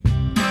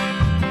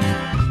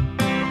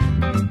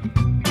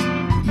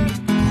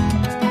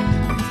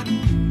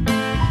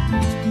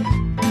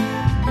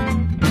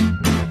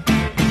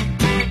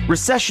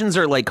Recessions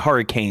are like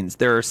hurricanes.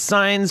 There are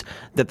signs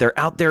that they're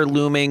out there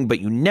looming, but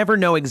you never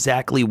know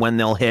exactly when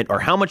they'll hit or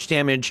how much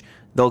damage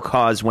they'll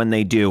cause when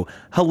they do.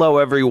 Hello,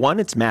 everyone.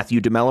 It's Matthew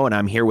DeMello, and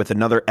I'm here with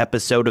another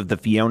episode of The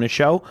Fiona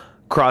Show,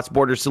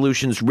 Cross-Border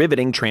Solutions'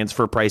 riveting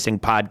transfer pricing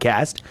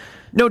podcast.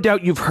 No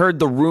doubt you've heard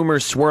the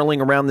rumors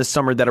swirling around this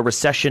summer that a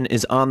recession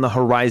is on the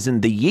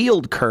horizon. The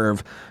yield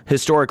curve,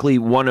 historically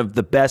one of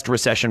the best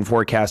recession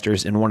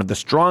forecasters and one of the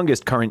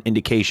strongest current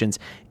indications,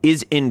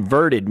 is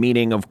inverted,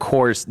 meaning, of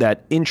course,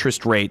 that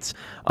interest rates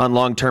on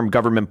long-term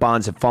government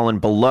bonds have fallen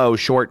below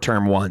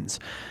short-term ones.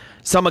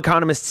 Some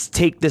economists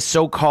take this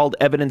so-called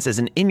evidence as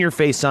an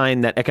in-your-face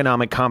sign that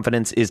economic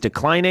confidence is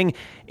declining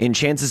and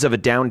chances of a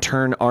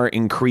downturn are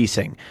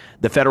increasing.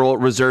 The Federal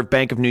Reserve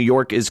Bank of New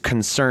York is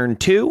concerned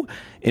too.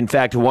 In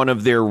fact, one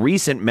of their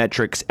recent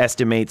metrics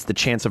estimates the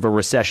chance of a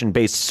recession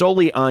based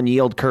solely on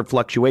yield curve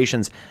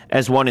fluctuations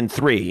as 1 in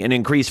 3, an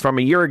increase from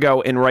a year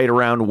ago and right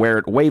around where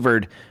it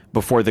wavered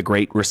before the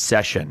Great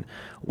Recession.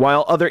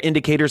 While other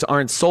indicators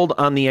aren't sold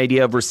on the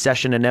idea of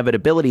recession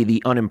inevitability,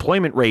 the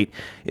unemployment rate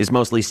is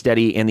mostly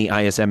steady and the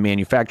ISM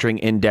Manufacturing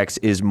Index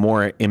is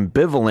more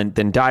ambivalent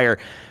than dire.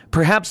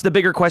 Perhaps the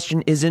bigger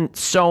question isn't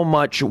so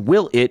much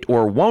will it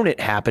or won't it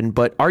happen,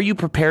 but are you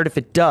prepared if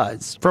it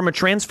does? From a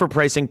transfer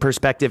pricing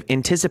perspective,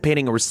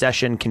 anticipating a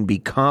recession can be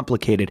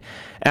complicated.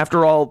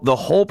 After all, the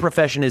whole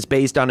profession is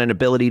based on an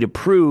ability to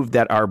prove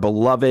that our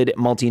beloved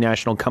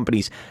multinational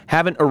companies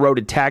haven't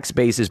eroded tax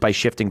bases by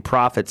shifting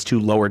profits to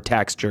lower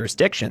tax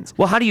jurisdictions.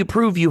 Well, how do you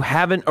prove you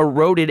haven't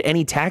eroded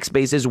any tax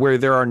bases where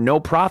there are no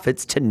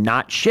profits to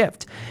not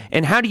shift?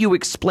 And how do you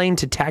explain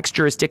to tax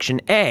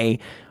jurisdiction A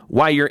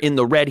why you're in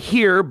the red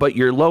here, but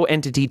your low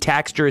entity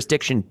tax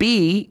jurisdiction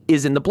B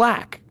is in the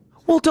black?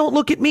 Well, don't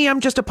look at me. I'm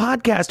just a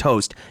podcast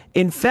host.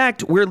 In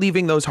fact, we're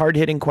leaving those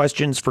hard-hitting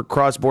questions for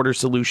Cross-Border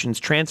Solutions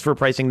transfer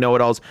pricing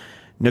know-it-alls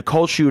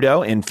Nicole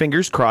Shudo and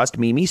fingers crossed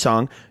Mimi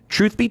Song.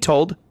 Truth be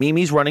told,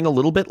 Mimi's running a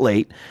little bit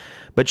late,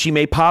 but she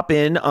may pop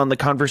in on the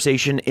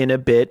conversation in a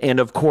bit.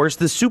 And of course,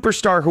 the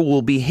superstar who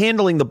will be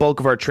handling the bulk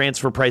of our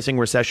transfer pricing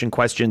recession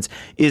questions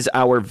is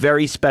our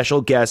very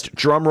special guest.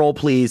 Drum roll,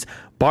 please.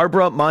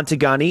 Barbara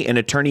Mantegani, an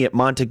attorney at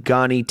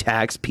Mantegani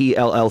Tax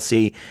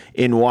PLLC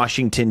in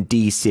Washington,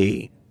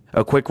 D.C.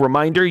 A quick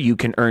reminder, you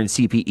can earn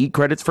CPE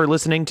credits for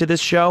listening to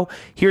this show.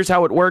 Here's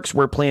how it works.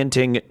 We're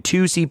planting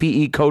 2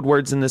 CPE code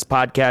words in this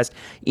podcast.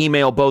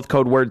 Email both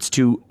code words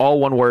to all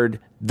one word,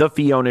 The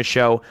Fiona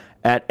Show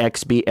at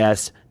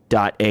xbs.ai,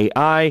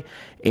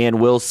 and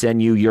we'll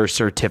send you your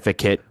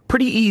certificate.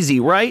 Pretty easy,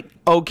 right?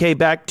 Okay,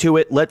 back to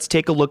it. Let's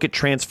take a look at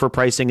transfer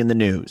pricing in the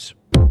news.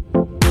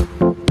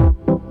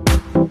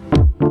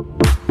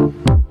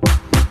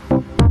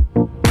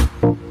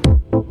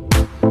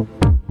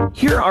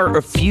 Here are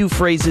a few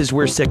phrases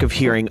we're sick of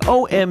hearing.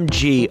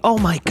 OMG, oh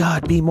my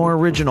God, be more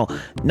original.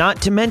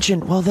 Not to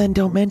mention, well then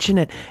don't mention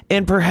it.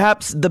 And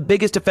perhaps the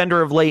biggest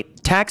offender of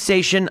late,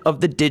 taxation of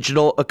the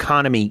digital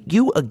economy.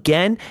 You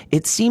again?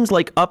 It seems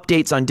like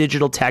updates on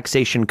digital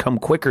taxation come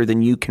quicker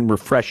than you can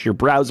refresh your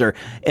browser.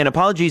 And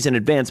apologies in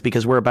advance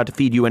because we're about to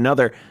feed you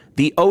another.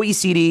 The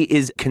OECD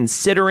is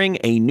considering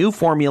a new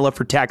formula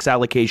for tax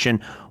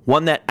allocation,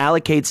 one that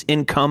allocates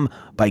income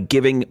by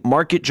giving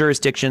market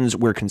jurisdictions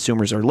where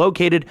consumers are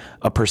located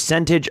a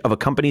percentage of a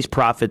company's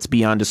profits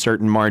beyond a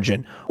certain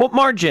margin. What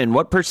margin?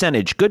 What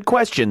percentage? Good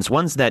questions,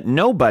 ones that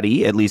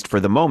nobody, at least for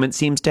the moment,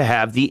 seems to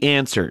have the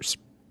answers.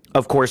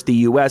 Of course, the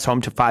U.S., home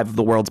to 5 of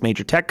the world's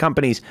major tech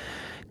companies,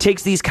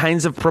 takes these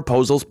kinds of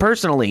proposals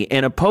personally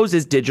and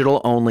opposes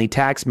digital-only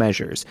tax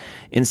measures.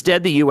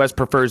 Instead, the U.S.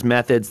 prefers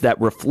methods that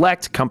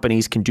reflect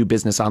companies can do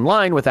business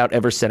online without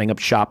ever setting up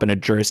shop in a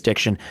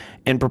jurisdiction,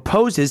 and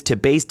proposes to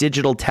base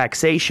digital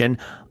taxation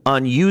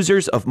on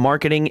users of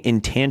marketing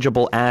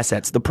intangible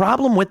assets. The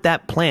problem with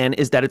that plan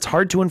is that it's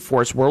hard to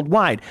enforce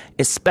worldwide,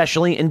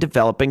 especially in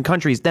developing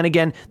countries. Then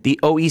again, the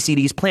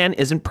OECD's plan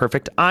isn't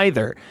perfect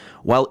either.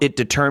 While it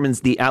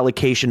determines the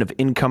allocation of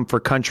income for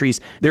countries,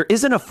 there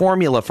isn't a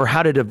formula for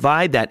how to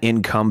divide that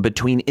income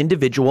between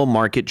individual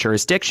market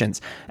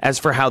jurisdictions. As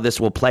for how this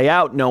will play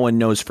out, no one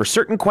knows for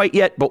certain quite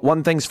yet, but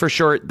one thing's for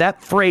sure,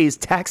 that phrase,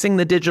 taxing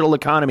the digital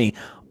economy,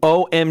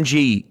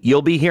 OMG,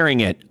 you'll be hearing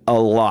it a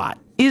lot.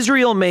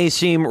 Israel may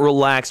seem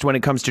relaxed when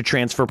it comes to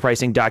transfer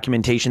pricing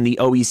documentation. The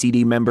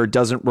OECD member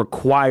doesn't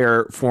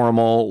require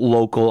formal,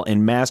 local,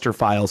 and master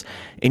files.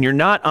 And you're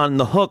not on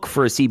the hook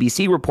for a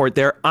CBC report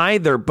there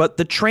either. But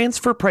the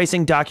transfer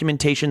pricing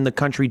documentation the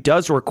country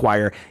does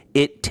require,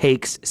 it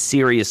takes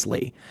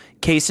seriously.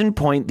 Case in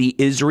point, the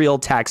Israel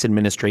Tax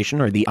Administration,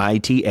 or the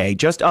ITA,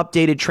 just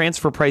updated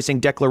Transfer Pricing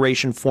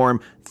Declaration Form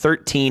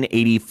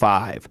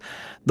 1385.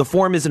 The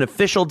form is an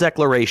official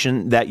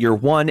declaration that you're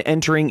 1,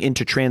 entering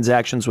into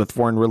transactions with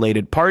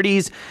foreign-related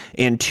parties,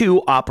 and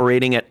 2,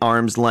 operating at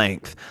arm's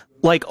length.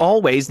 Like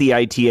always, the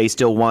ITA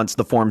still wants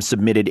the form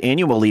submitted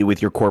annually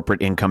with your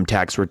corporate income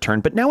tax return,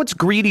 but now it's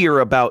greedier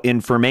about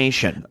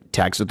information.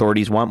 Tax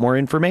authorities want more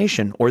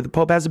information, or the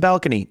Pope has a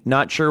balcony.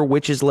 Not sure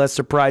which is less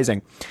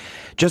surprising.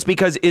 Just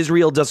because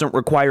Israel doesn't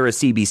require a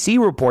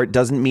CBC report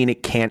doesn't mean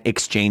it can't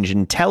exchange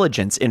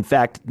intelligence. In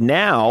fact,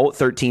 now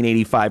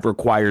 1385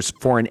 requires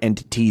foreign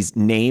entities'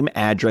 name,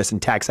 address,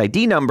 and tax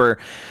ID number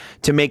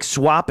to make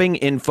swapping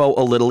info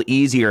a little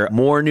easier.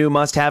 More new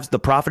must-haves: the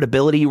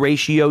profitability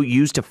ratio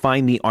used to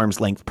find the arm's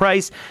length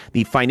price,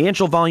 the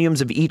financial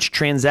volumes of each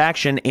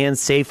transaction, and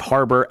safe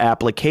harbor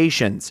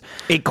applications.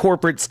 A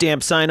corporate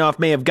stamp sign-off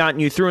may have gotten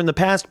you through in the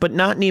past, but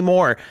not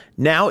anymore.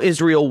 Now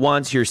Israel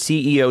wants your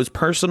CEO's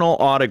personal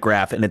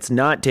autograph, and it's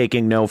not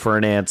taking no for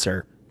an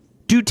answer.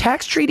 Do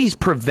tax treaties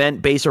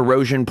prevent base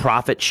erosion,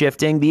 profit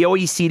shifting? The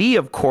OECD,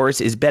 of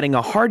course, is betting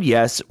a hard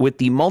yes with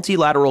the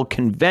Multilateral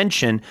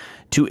Convention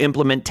to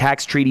implement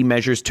tax treaty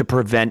measures to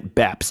prevent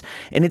BEPS.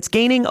 And it's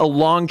gaining a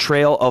long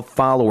trail of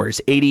followers.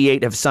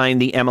 88 have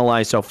signed the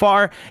MLI so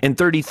far, and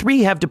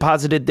 33 have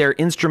deposited their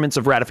instruments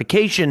of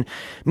ratification,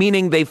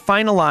 meaning they've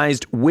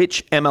finalized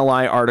which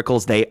MLI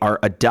articles they are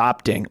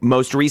adopting.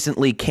 Most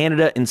recently,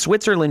 Canada and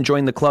Switzerland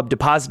joined the club,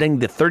 depositing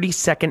the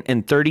 32nd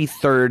and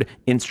 33rd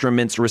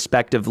instruments,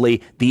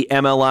 respectively. The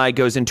MLI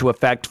goes into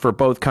effect for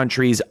both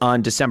countries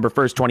on December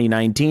 1st,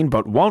 2019,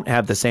 but won't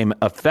have the same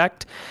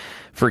effect.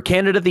 For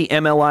Canada, the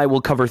MLI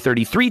will cover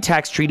 33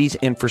 tax treaties,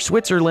 and for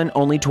Switzerland,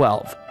 only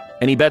 12.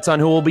 Any bets on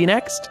who will be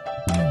next?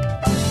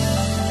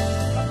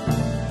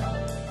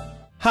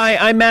 Hi,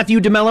 I'm Matthew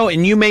DeMello,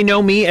 and you may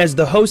know me as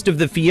the host of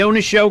the Fiona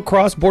Show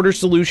Cross-Border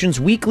Solutions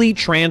weekly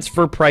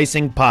transfer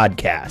pricing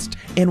podcast.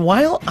 And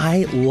while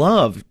I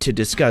love to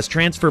discuss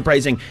transfer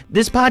pricing,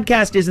 this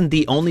podcast isn't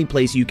the only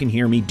place you can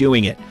hear me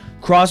doing it.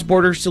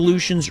 Cross-Border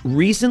Solutions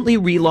recently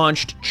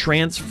relaunched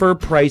Transfer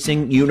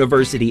Pricing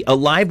University, a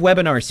live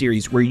webinar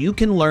series where you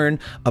can learn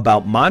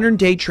about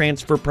modern-day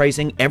transfer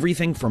pricing,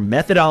 everything from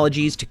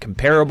methodologies to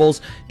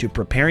comparables to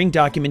preparing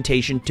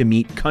documentation to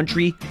meet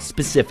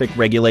country-specific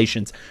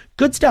regulations.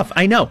 Good stuff,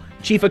 I know.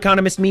 Chief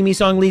Economist Mimi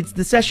Song leads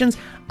the sessions.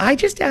 I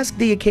just ask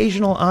the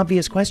occasional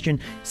obvious question.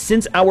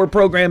 Since our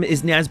program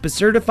is NASBA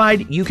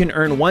certified, you can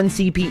earn 1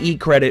 CPE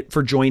credit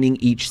for joining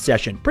each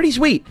session. Pretty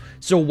sweet.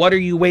 So what are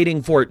you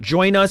waiting for?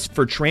 Join us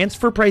for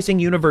Transfer Pricing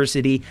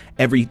University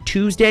every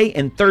Tuesday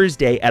and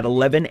Thursday at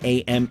 11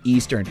 a.m.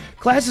 Eastern.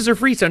 Classes are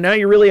free, so now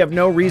you really have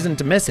no reason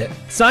to miss it.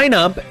 Sign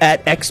up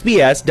at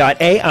xbs.ai/TPU.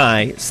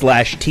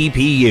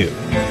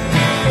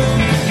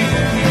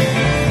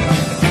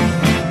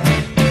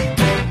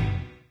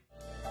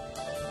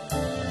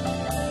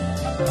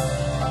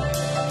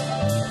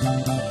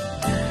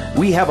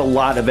 We have a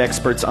lot of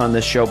experts on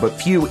this show, but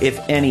few, if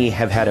any,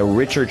 have had a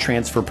richer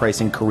transfer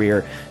pricing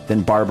career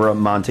than Barbara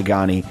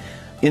Mantegani.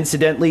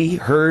 Incidentally,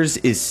 hers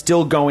is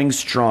still going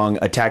strong.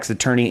 A tax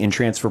attorney and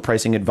transfer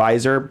pricing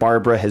advisor,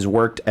 Barbara has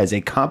worked as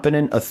a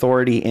competent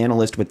authority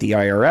analyst with the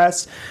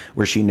IRS,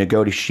 where she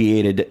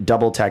negotiated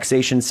double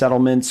taxation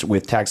settlements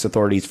with tax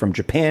authorities from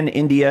Japan,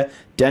 India,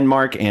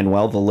 Denmark, and,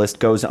 well, the list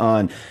goes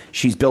on.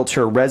 She's built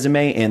her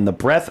resume and the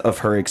breadth of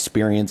her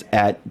experience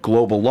at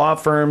global law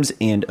firms,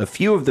 and a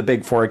few of the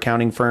big four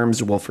accounting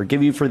firms will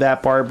forgive you for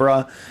that,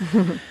 Barbara.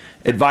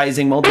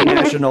 Advising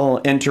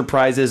multinational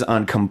enterprises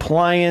on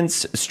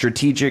compliance,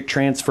 strategic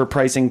transfer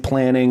pricing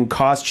planning,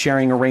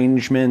 cost-sharing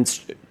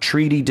arrangements,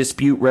 treaty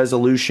dispute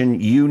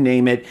resolution, you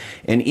name it.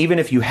 And even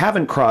if you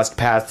haven't crossed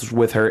paths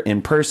with her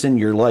in person,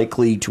 you're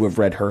likely to have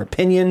read her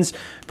opinions,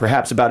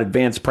 perhaps about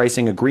advanced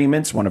pricing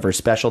agreements, one of her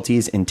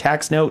specialties in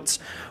tax notes,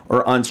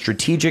 or on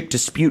strategic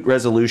dispute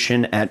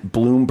resolution at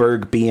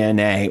Bloomberg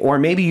BNA. Or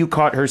maybe you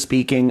caught her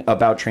speaking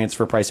about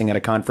transfer pricing at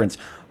a conference.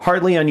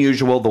 Hardly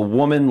unusual. The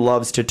woman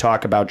loves to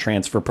talk about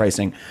transfer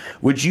pricing.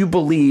 Would you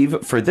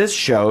believe for this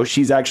show,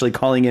 she's actually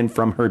calling in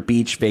from her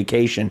beach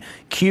vacation?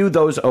 Cue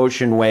those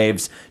ocean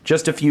waves.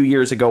 Just a few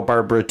years ago,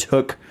 Barbara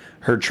took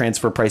her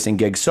transfer pricing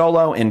gig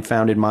solo and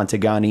founded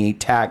Mantegani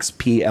Tax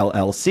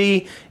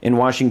PLLC in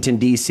Washington,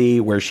 D.C.,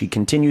 where she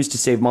continues to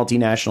save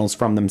multinationals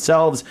from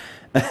themselves.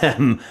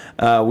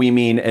 We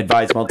mean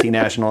advise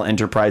multinational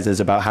enterprises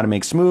about how to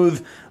make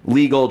smooth,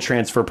 legal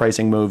transfer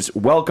pricing moves.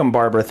 Welcome,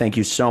 Barbara. Thank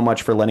you so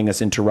much for letting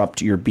us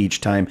interrupt your beach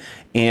time.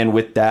 And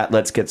with that,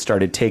 let's get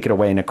started. Take it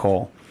away,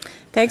 Nicole.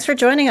 Thanks for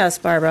joining us,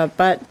 Barbara.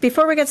 But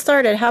before we get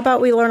started, how about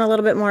we learn a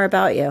little bit more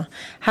about you?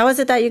 How is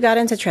it that you got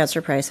into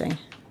transfer pricing?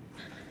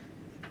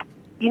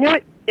 You know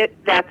what?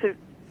 That's a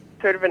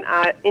sort of an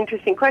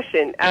interesting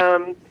question.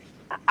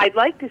 I'd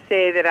like to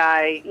say that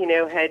I,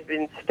 had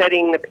been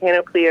studying the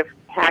panoply of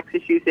tax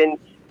issues and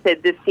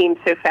said this seems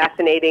so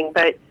fascinating.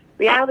 But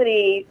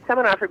reality,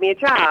 someone offered me a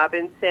job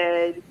and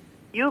said,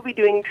 you'll be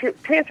doing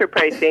transfer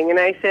pricing. And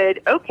I said,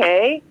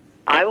 okay,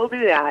 I will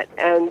do that.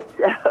 And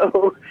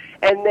so,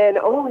 and then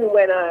only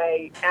when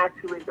I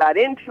actually got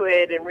into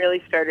it and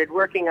really started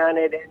working on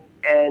it,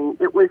 and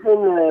it was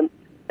in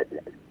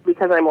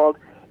because I'm old,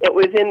 it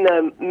was in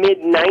the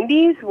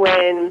mid-'90s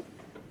when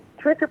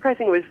transfer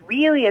pricing was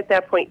really at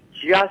that point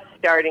just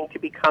starting to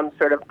become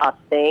sort of a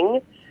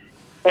thing.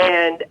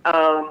 And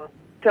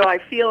so I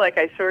feel like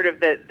I sort of,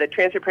 the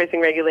transfer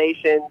pricing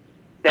regulations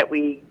that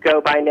we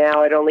go by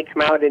now had only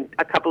come out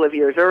a couple of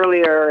years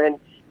earlier, and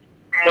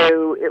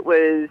so it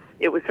was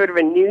sort of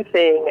a new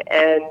thing.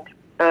 And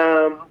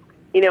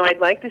I'd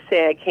like to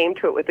say I came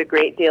to it with a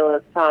great deal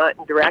of thought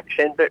and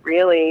direction, but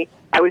really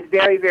I was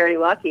very, very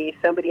lucky.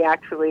 Somebody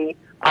actually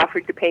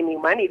offered to pay me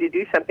money to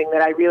do something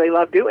that I really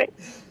love doing.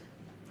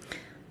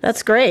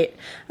 That's great.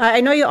 I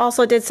know you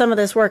also did some of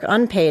this work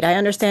unpaid. I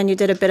understand you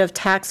did a bit of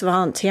tax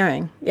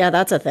volunteering. Yeah,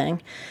 that's a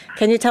thing.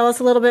 Can you tell us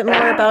a little bit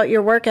more about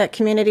your work at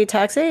Community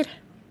Tax Aid?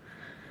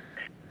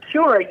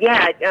 Sure,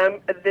 yeah.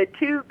 The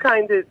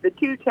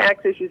two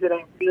tax issues that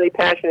I'm really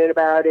passionate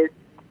about is,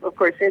 of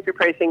course, transfer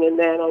pricing, and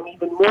then I'm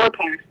even more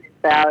passionate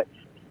about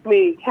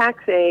Community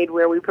Tax Aid,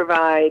 where we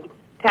provide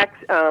tax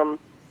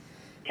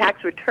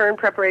return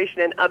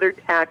preparation and other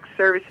tax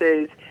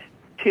services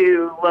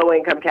to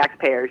low-income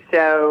taxpayers.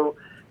 So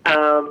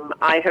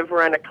I have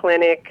run a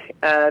clinic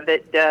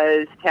that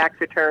does tax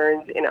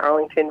returns in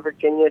Arlington,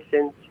 Virginia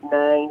since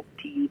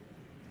 92.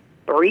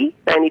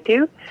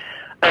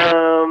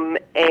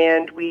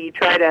 And we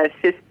try to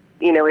assist,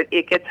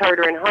 it gets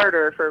harder and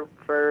harder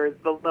for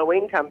the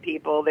low-income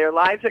people. Their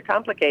lives are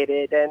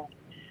complicated, and,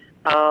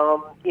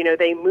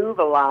 they move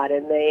a lot,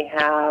 and they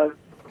have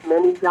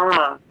many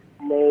jobs,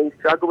 and they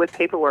struggle with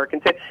paperwork.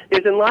 And so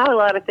there's a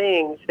lot of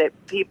things that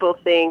people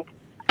think,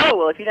 oh,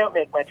 well, if you don't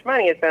make much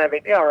money, it's not a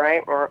big deal,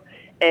 right?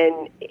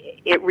 And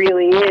it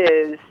really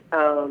is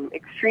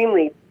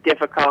extremely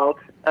difficult.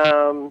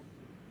 And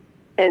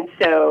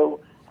so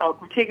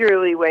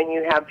particularly when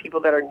you have people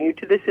that are new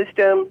to the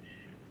system.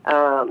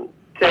 So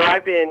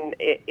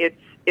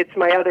it's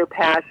my other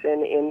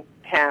passion in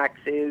tax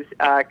is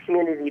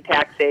Community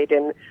Tax Aid,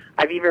 and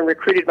I've even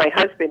recruited my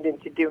husband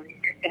into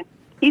doing it. And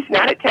he's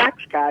not a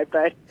tax guy,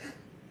 but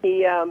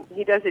he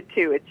does it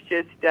too. It's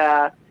just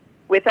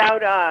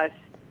without us,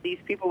 these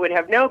people would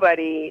have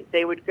nobody.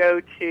 They would go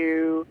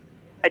to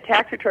a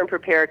tax return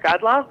preparer.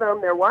 God loves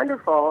them; they're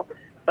wonderful,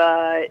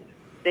 but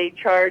they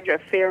charge a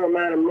fair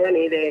amount of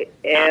money.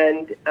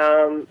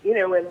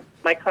 When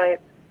my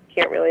clients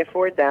can't really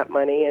afford that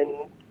money, and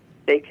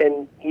they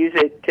can use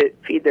it to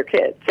feed their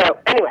kids. So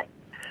anyway,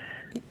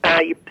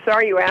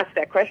 sorry you asked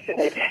that question.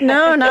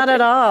 No, not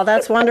at all.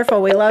 That's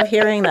wonderful. We love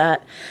hearing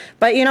that.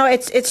 But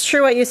it's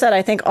true what you said.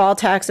 I think all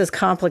tax is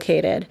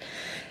complicated.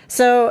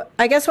 So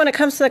I guess when it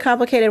comes to the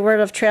complicated word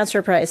of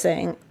transfer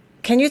pricing,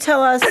 can you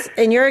tell us,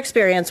 in your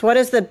experience, what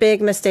is the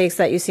big mistakes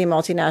that you see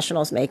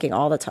multinationals making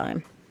all the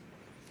time?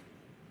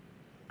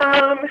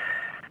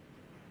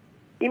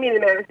 You mean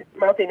the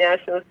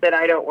multinationals that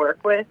I don't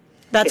work with?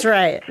 That's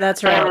right.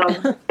 That's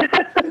right.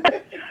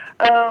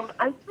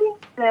 I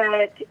think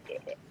that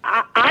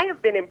I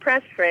have been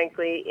impressed,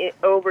 frankly,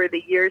 over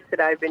the years that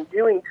I've been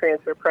doing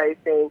transfer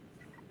pricing,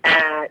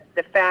 at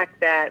the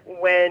fact that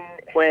when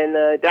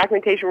the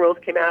documentation rules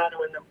came out, and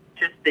when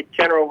just the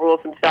general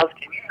rules themselves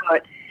came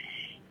out,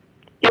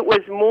 it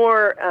was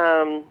more.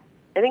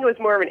 I think it was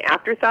more of an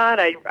afterthought.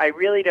 I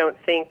really don't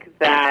think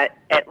that,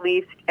 at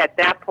least at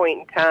that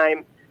point in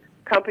time,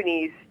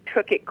 companies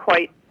took it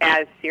quite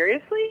as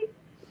seriously.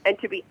 And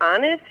to be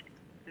honest,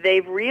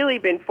 they've really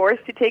been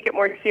forced to take it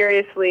more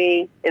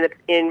seriously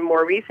in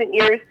more recent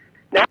years,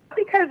 not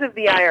because of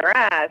the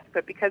IRS,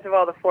 but because of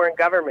all the foreign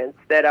governments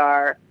that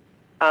are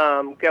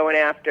going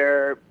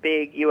after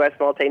big U.S.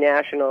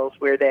 multinationals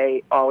where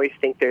they always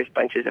think there's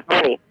bunches of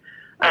money.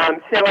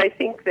 So I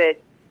think that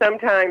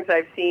sometimes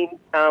I've seen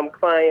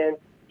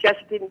clients just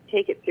didn't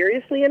take it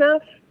seriously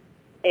enough,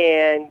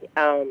 and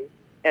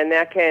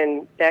that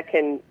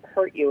can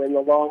hurt you in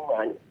the long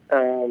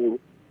run.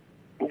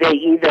 They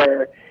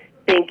either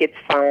think it's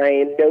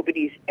fine.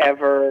 Nobody's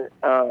ever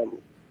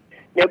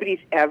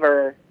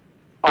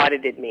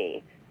audited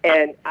me.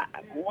 And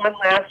one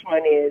last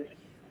one is,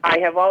 I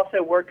have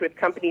also worked with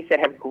companies that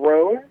have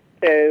grown.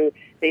 So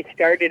they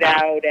started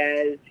out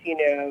as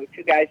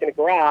two guys in a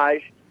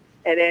garage,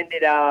 and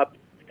ended up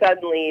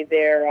suddenly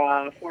they're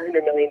a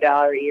 $400 million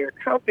a year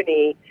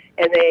company,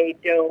 and they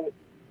don't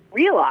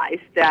realize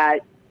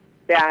that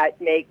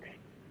makes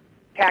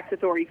tax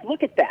authorities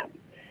look at them.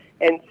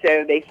 And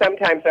so they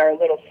sometimes are a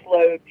little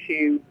slow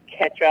to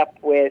catch up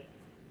with,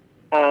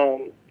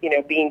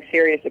 being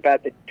serious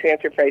about the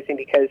transfer pricing,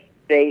 because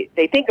they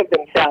think of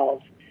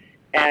themselves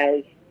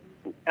as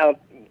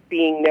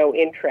being no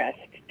interest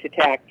to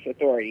tax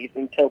authorities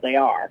until they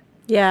are.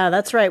 Yeah,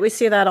 that's right. We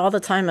see that all the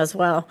time as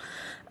well.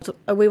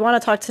 We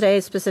want to talk today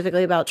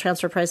specifically about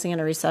transfer pricing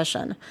in a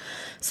recession.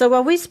 So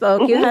while we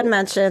spoke, you had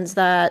mentioned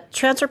that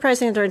transfer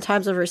pricing during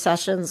times of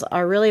recessions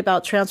are really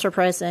about transfer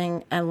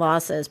pricing and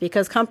losses,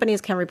 because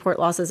companies can report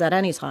losses at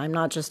any time,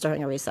 not just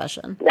during a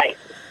recession. Right.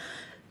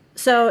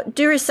 So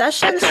do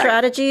recession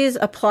strategies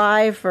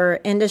apply for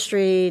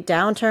industry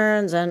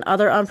downturns and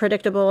other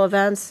unpredictable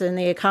events in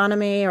the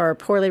economy or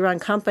poorly run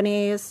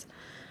companies?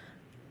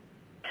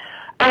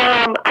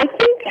 I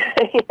think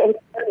it's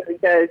funny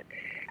because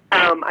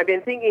I've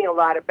been thinking a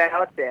lot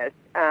about this,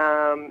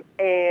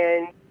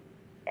 and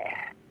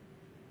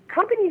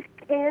companies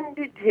tend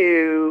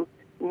to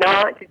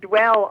not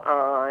dwell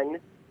on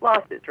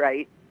losses,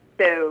 right?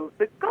 so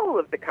the goal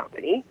of the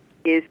company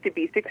is to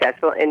be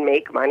successful and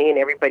make money, and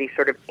everybody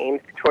sort of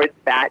aims towards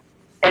that.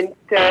 And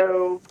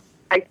so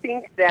I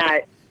think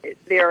that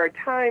there are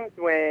times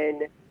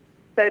when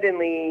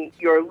suddenly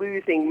you're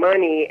losing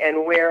money,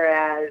 and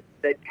whereas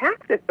the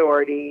tax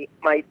authority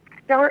might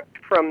start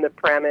from the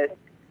premise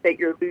that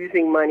you're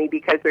losing money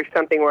because there's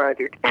something wrong with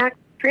your tax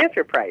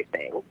transfer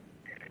pricing,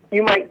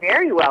 you might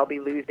very well be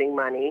losing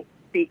money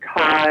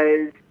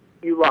because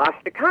you lost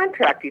a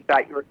contract you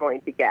thought you were going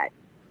to get,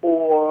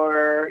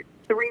 or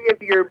 3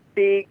 of your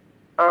big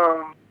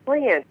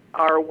plants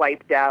are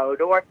wiped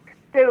out. Or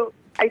so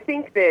I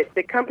think that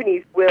the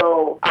companies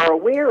are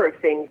aware of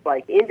things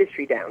like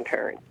industry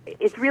downturns.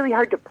 It's really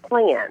hard to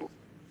plan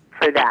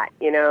for that,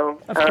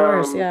 Of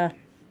course, yeah.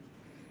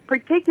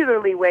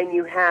 Particularly when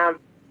you have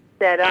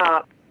set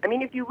up, I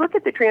mean, if you look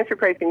at the transfer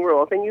pricing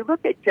rules and you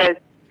look at just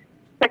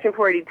Section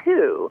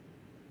 482,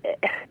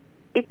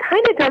 it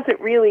kind of doesn't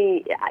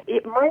really,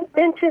 it might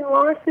mention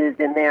losses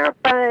in there,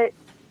 but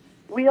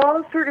we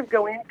all sort of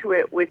go into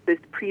it with this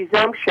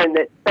presumption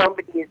that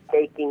somebody is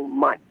making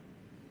money,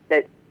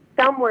 that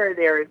somewhere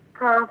there is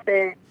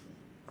profit,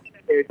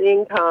 there's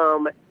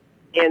income,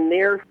 and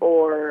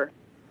therefore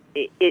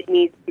it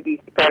needs to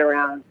be spread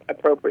around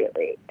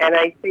appropriately. And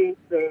I think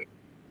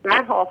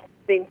that whole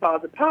thing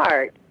falls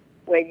apart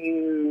when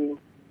you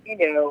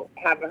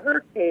have a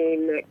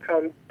hurricane that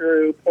comes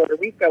through Puerto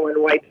Rico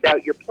and wipes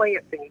out your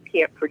plants, and you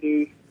can't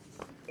produce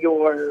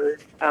your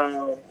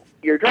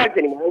drugs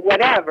anymore, or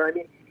whatever. I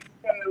mean,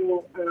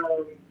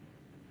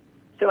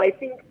 so I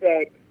think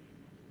that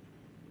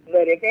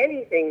if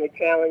anything, the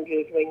challenge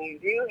is when you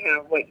do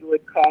have what you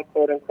would call,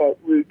 quote unquote,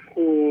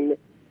 routine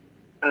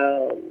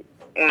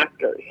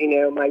actors.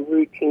 My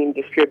routine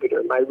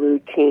distributor, my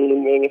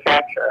routine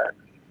manufacturer,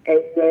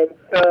 and then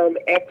some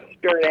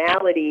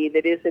externality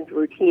that isn't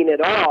routine at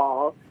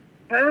all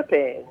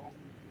happens.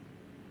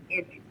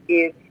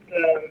 It's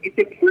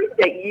important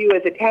that you,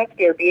 as a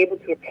taxpayer, be able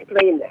to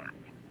explain that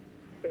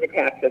to the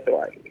tax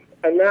authorities.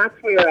 And that's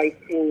where I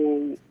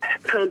see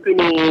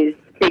companies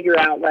figure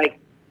out, like,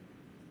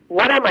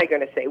 what am I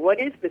going to say? What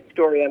is the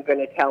story I'm going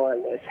to tell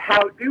on this?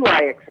 How do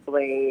I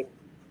explain?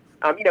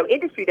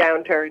 Industry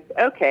downturns,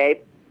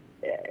 okay,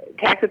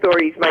 tax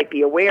authorities might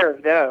be aware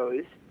of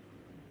those.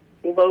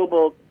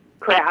 Global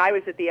crash. I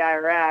was at the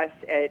IRS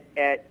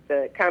at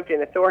the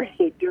Compton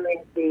Authority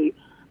during the,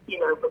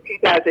 from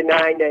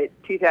 2009 to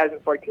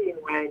 2014,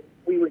 when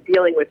we were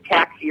dealing with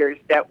tax years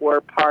that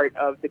were part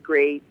of the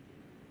great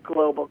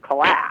global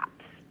collapse.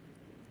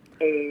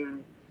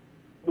 And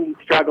we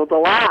struggled a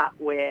lot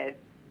with,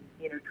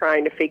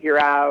 trying to figure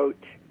out,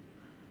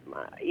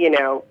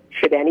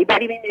 should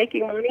anybody be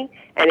making money?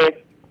 And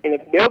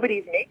if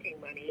nobody's making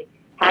money,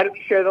 how do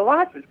we share the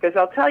losses? Because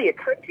I'll tell you,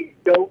 countries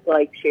don't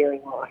like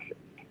sharing losses.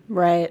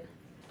 Right.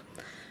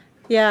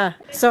 Yeah.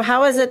 So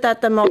how is it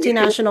that the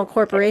multinational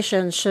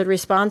corporations should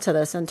respond to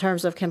this in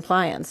terms of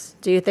compliance?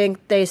 Do you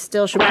think they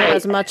still should put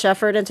as much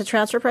effort into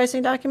transfer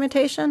pricing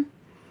documentation?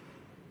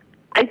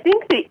 I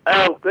think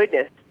oh,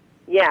 goodness,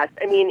 yes.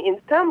 I mean, in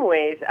some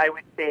ways, I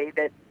would say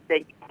that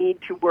you need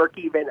to work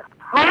even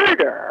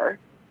harder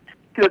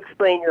to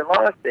explain your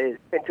losses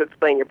than to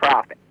explain your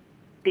profits,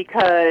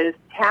 because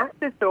tax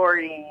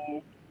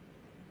authorities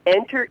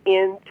enter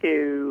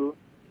into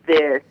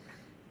this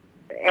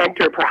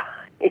enterprise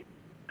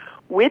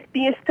with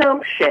the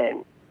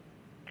assumption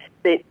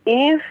that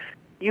if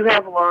you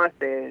have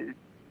losses,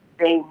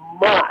 they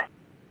must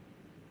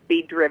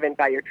be driven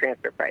by your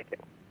transfer pricing.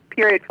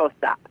 Period, full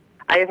stop.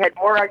 I have had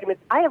more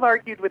arguments. I have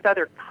argued with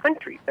other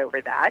countries over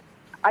that.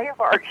 I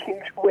have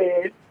argued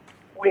with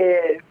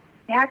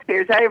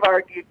taxpayers. I have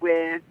argued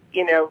with,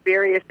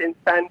 various and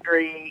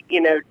sundry,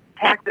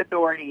 tax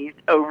authorities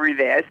over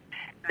this,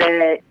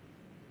 that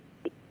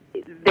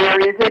there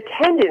is a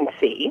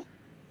tendency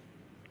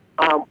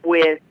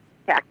with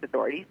tax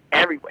authorities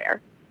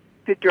everywhere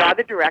to draw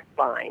the direct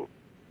line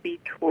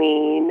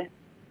between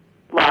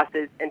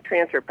losses and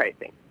transfer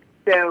pricing.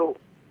 So,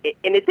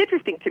 and it's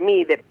interesting to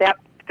me that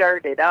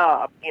started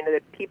up,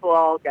 that people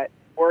all got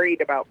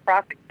worried about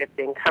profit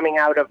shifting coming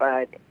out of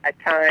a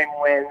time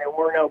when there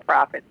were no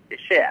profits to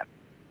shift.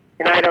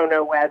 And I don't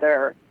know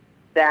whether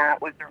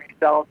that was the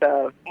result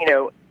of,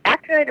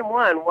 action item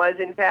 1 was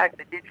in fact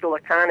the digital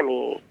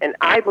economy. And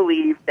I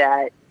believe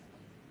that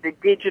the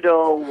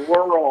digital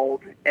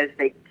world, as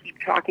they keep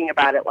talking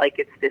about it like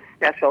it's this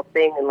special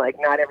thing, and like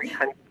not every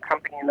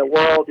company in the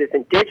world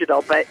isn't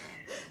digital, but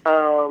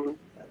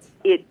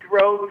it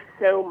drove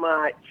so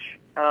much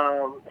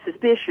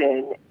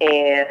suspicion,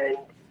 and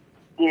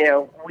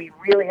we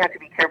really have to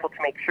be careful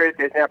to make sure that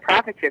there's not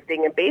profit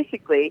shifting. And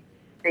basically,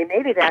 they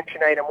made it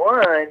action item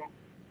 1,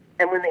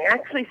 and when they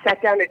actually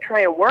sat down to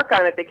try and work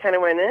on it, they kind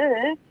of went,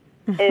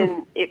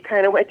 and it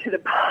kind of went to the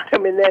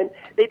bottom, and then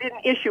they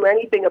didn't issue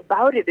anything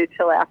about it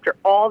until after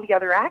all the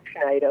other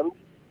action items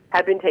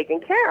had been taken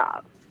care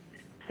of.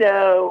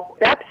 So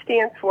that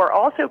stands for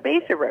also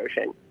base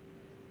erosion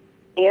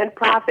and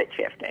profit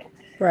shifting.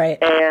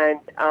 Right.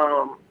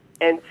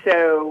 And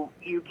so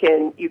you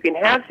can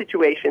have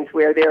situations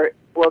where they're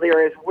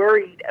as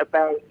worried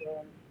about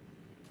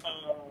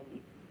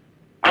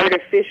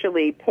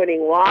artificially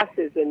putting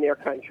losses in their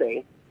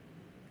country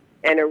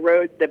and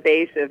erode the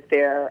base of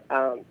their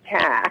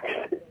tax,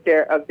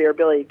 of their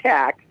ability to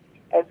tax,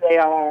 as they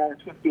are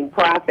shifting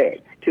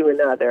profits to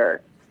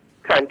another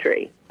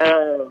country.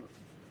 Because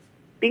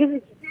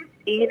it's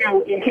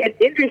it's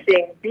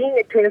interesting, being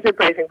a transfer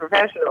pricing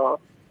professional,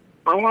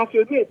 I have to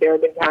admit there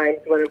have been times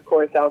when, of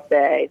course, I'll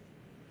say,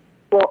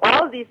 well,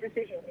 all of these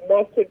decisions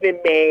must have been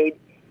made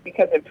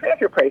because of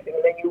transfer pricing.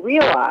 And then you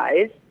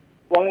realize,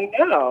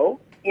 well,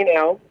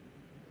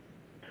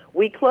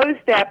 we closed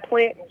that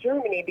plant in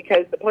Germany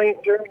because the plant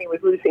in Germany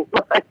was losing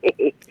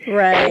money.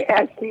 Right. It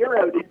had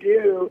zero to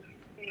do.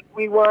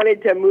 We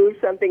wanted to move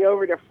something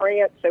over to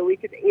France so we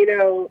could,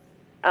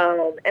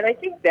 and I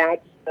think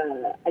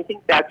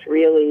that's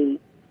really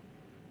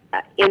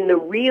in the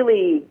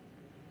really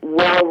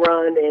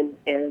well-run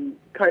and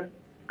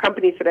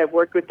companies that I've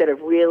worked with that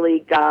have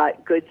really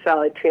got good,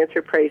 solid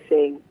transfer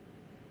pricing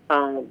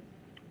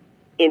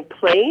in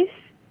place.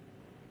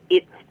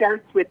 It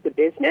starts with the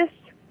business,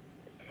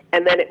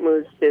 and then it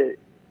moves to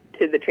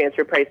the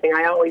transfer pricing.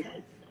 I always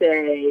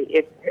say,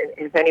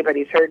 if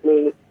anybody's heard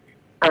me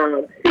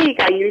speak,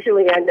 I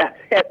usually end up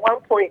at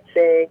one point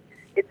saying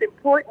it's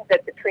important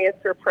that the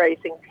transfer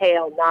pricing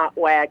tail not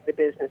wag the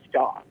business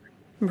dog.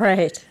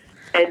 Right.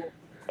 And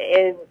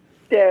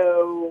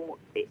so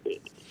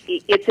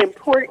it's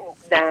important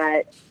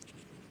that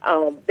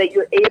that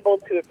you're able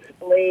to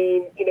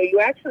explain.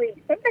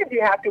 Sometimes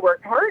you have to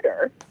work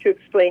harder to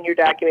explain your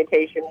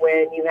documentation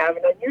when you have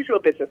an unusual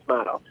business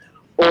model,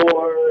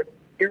 or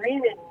you're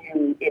in a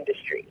new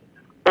industry,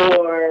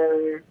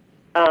 or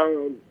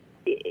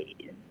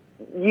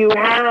you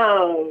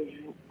have,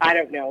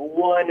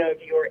 one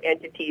of your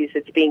entities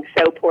that's being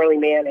so poorly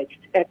managed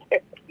that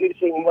they're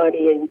using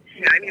money, and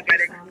you've got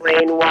to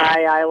explain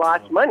why I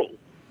lost money.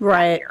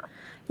 Right.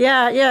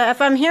 Yeah.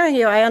 If I'm hearing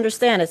you, I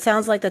understand. It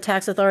sounds like the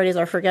tax authorities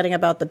are forgetting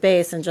about the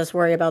base and just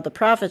worry about the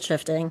profit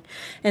shifting.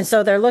 And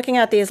so they're looking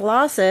at these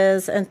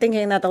losses and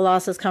thinking that the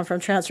losses come from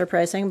transfer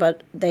pricing,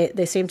 but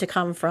they seem to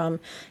come from,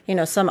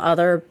 some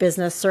other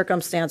business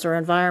circumstance or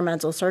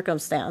environmental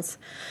circumstance.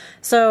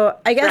 So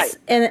I guess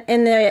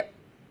in the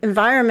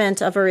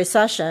environment of a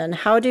recession,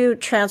 how do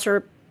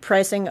transfer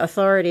pricing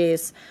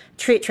authorities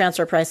treat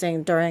transfer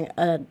pricing during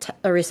a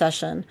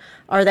recession?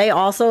 Are they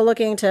also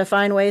looking to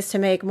find ways to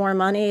make more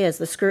money? Is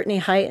the scrutiny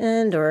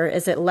heightened, or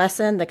is it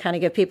lessened to kind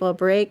of give people a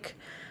break?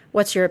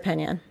 What's your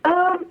opinion?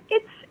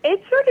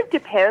 It sort of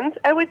depends.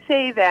 I would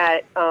say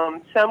that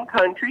some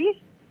countries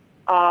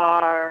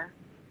are.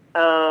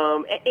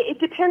 It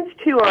depends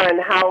too on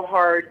how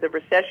hard the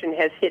recession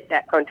has hit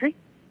that country.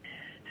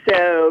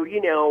 So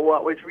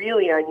what was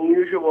really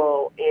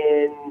unusual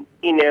in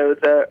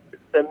the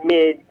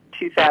mid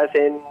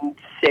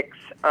 2006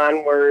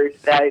 onwards,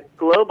 that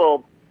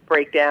global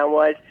breakdown,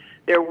 was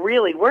there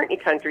really weren't any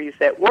countries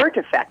that weren't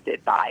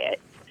affected by it.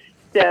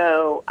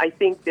 So I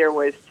think there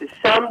was, to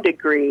some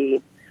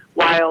degree,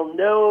 while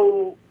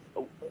I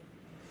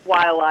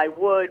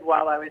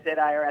was at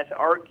IRS,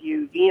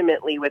 argue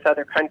vehemently with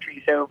other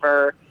countries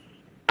over,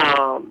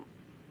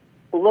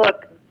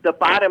 look, the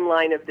bottom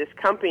line of this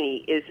company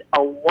is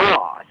a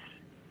loss,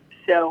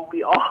 so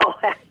we all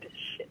have to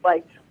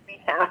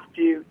we have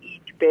to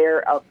each bear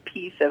a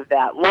piece of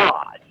that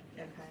loss.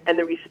 Okay. And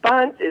the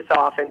response is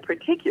often,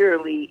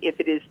 particularly if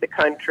it is the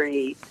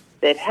country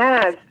that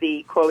has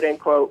the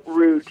quote-unquote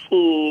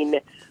routine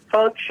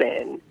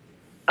function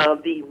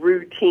of the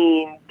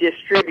routine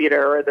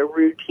distributor or the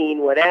routine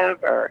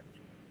whatever,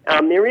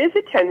 there is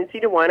a tendency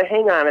to want to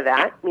hang on to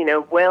that.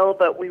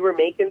 But we were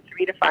making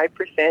 3 to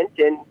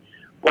 5%, and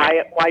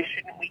why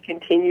shouldn't we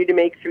continue to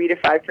make 3 to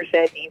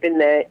 5% even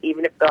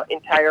if the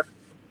entire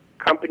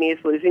company is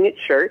losing its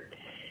shirt?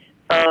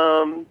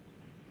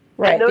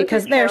 Right,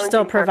 because they're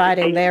still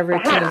providing their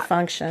routine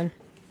function.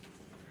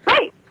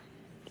 Right.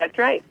 That's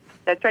right.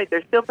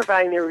 They're still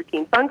providing their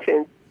routine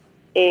functions,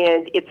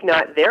 and it's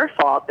not their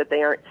fault that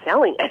they aren't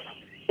selling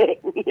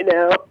anything,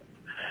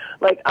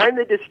 I'm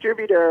the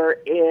distributor,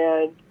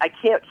 and I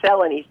can't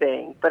sell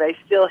anything, but I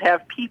still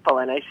have people,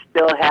 and I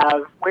still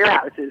have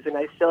warehouses, and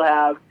I still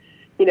have,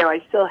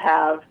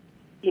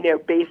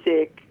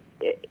 basic,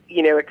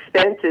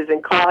 expenses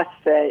and costs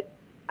that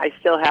I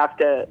still have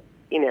to,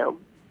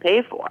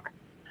 pay for.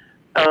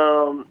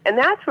 And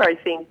that's where I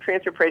think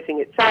transfer pricing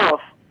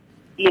itself,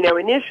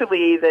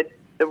 initially the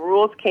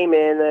rules came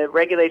in, the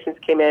regulations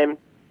came in,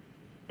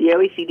 the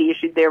OECD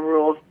issued their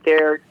rules,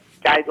 their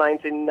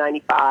guidelines in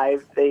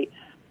 95, the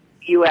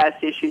U.S.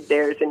 issued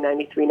theirs in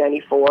 93,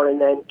 94, and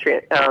then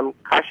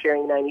cost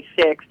sharing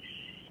 96.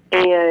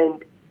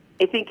 And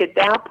I think at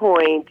that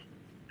point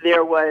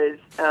there was,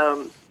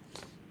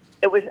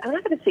 it was, I'm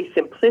not going to say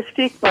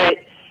simplistic, but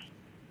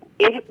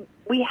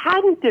we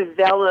hadn't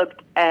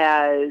developed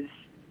as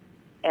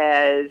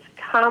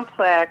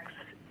complex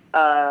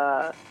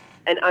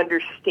an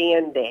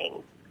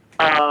understanding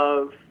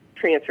of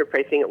transfer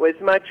pricing. It was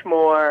much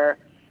more,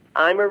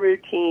 I'm a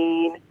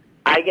routine,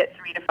 I get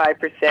 3 to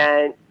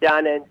 5%,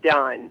 done and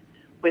done,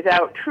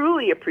 without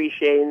truly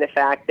appreciating the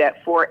fact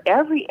that for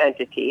every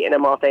entity in a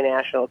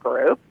multinational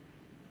group,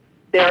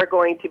 there are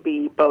going to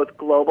be both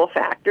global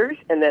factors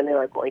and then there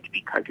are going to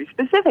be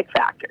country-specific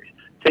factors.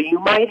 So you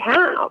might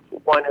have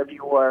one of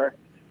your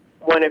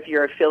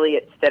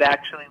affiliates that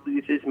actually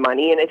loses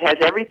money, and it has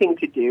everything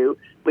to do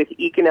with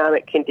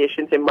economic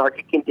conditions and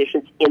market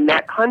conditions in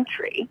that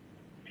country,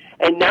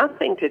 and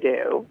nothing to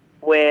do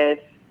with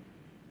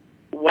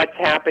what's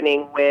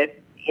happening with,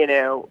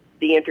 the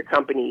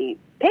intercompany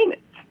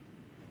payments.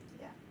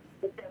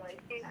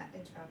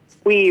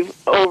 We've,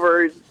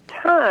 over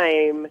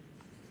time,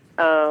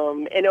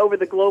 and over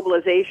the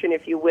globalization,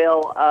 if you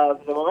will,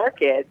 of the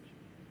markets,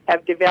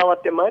 have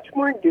developed a much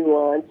more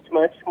nuanced,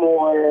 much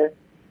more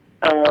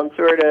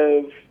sort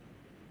of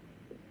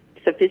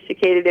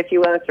sophisticated, if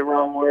you will. It's the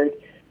wrong word.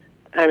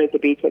 I'm at the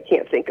beach. I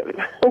can't think of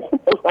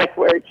the right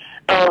word.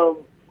 A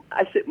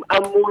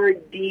more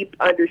deep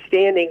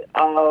understanding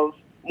of,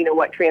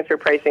 what transfer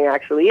pricing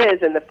actually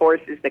is and the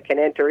forces that can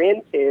enter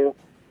into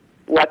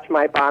what's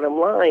my bottom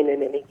line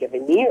in any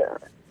given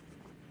year.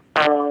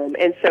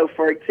 And so,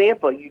 for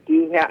example, you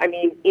do have,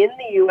 in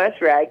the U.S.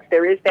 regs,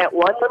 there is that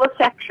one little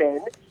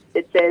section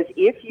that says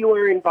if you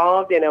are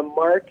involved in a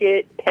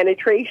market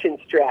penetration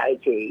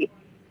strategy,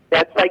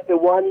 that's like the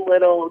one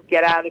little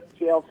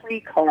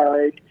get-out-of-jail-free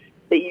card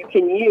that you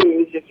can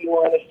use if you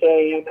want to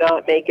say, I'm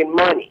not making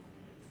money.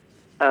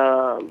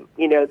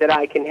 That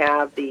I can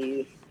have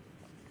these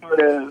sort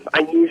of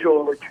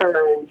unusual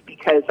returns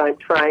because I'm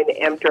trying to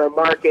enter a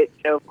market,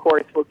 so of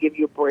course we'll give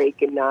you a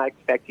break and not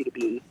expect you to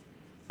be,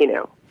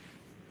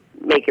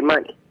 making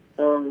money.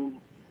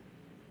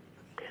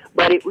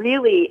 But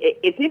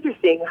it's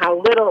interesting how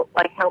little,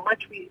 how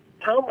much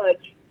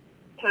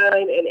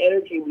time and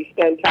energy we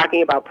spend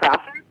talking about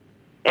profit,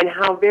 and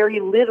how very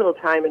little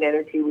time and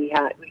energy we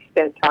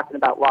spend talking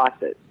about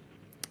losses.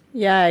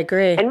 Yeah, I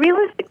agree. And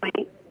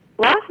realistically,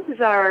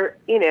 losses are,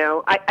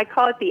 I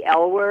call it the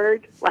L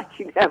word. Like,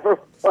 you never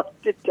want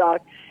to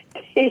talk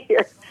to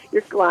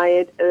your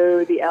client,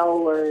 the L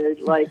word,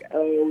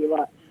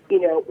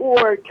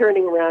 or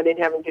turning around and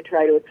having to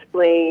try to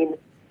explain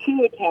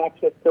to a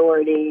tax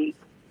authority,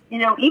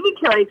 even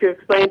trying to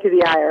explain to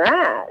the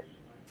IRS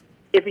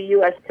if a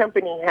U.S.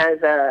 company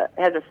has a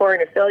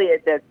foreign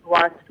affiliate that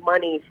lost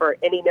money for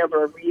any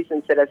number of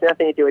reasons that has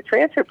nothing to do with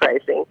transfer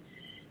pricing.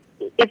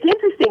 It's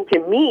interesting to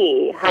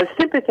me how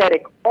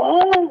sympathetic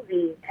all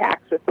the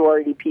tax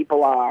authority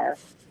people are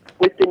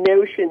with the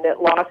notion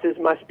that losses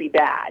must be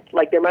bad,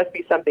 like there must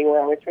be something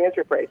wrong with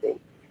transfer pricing,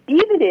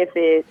 even if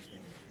they're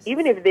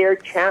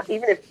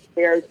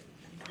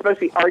supposed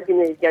to be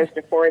arguing against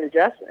a foreign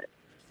adjustment.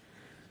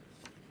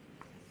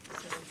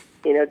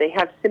 They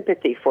have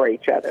sympathy for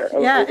each other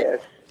over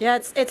this. Yeah,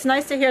 it's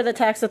nice to hear the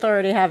tax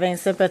authority having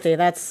sympathy.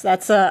 That's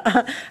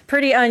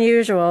pretty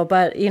unusual,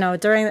 but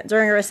during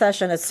a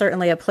recession, it's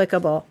certainly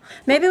applicable.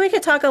 Maybe we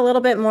could talk a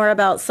little bit more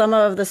about some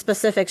of the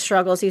specific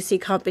struggles you see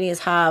companies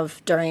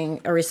have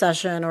during a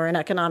recession or an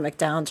economic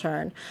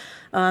downturn.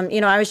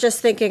 I was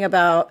just thinking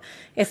about,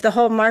 if the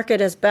whole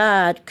market is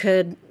bad,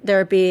 could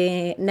there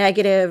be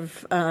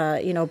negative,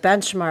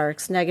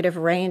 benchmarks, negative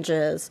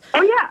ranges?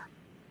 Oh yeah,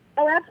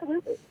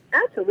 absolutely.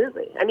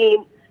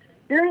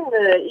 During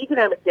the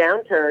economic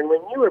downturn,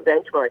 when you were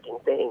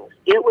benchmarking things,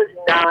 it was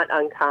not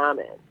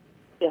uncommon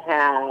to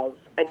have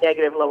a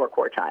negative lower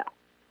quartile.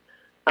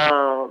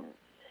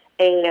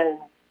 And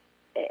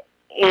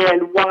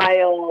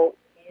while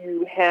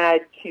you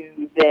had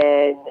to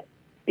then,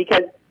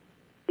 because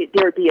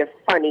there would be a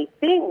funny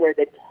thing where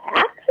the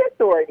tax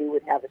authority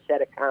would have a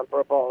set of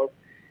comparables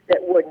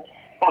that wouldn't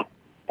have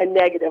a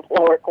negative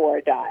lower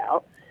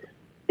quartile,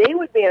 they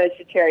would manage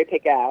to cherry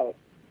pick out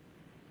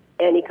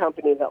any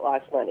company that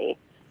lost money.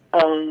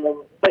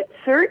 But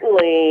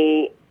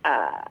certainly,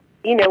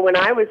 when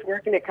I was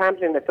working at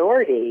Competent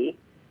Authority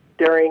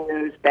during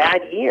those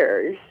bad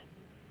years,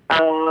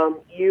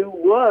 you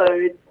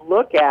would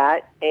look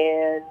at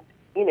and,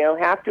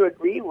 have to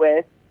agree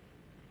with,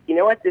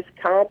 this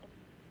comp,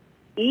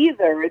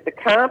 either the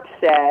comp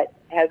set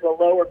has a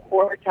lower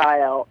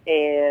quartile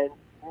and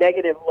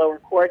negative lower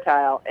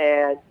quartile,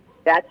 and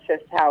that's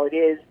just how it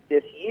is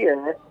this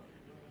year,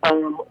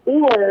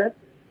 or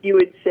you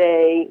would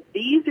say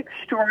these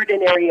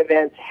extraordinary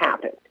events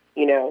happened.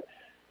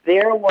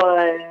 There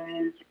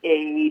was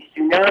a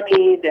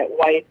tsunami that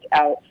wiped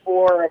out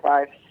 4 of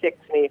our 6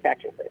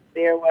 manufacturing plants.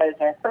 There was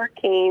a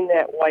hurricane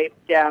that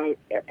wiped out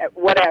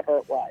whatever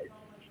it was.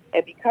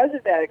 And because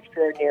of that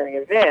extraordinary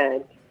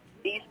event,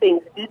 these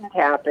things didn't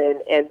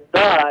happen, and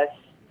thus,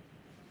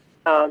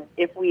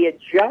 if we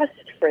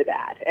adjust for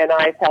that, and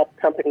I've helped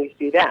companies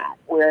do that,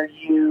 where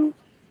you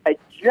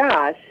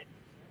adjust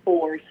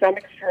for some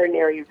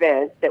extraordinary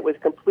event that was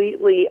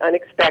completely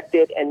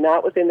unexpected and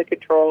not within the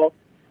control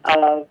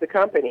of the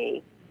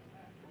company,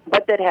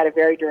 but that had a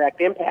very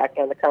direct impact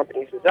on the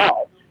company's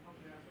results,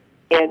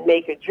 and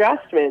make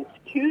adjustments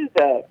to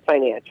the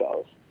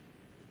financials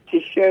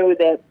to show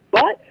that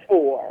but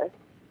for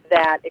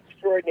that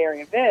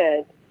extraordinary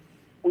event,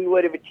 we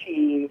would have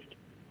achieved,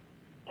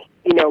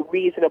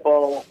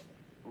 reasonable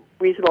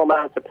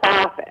amounts of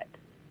profit.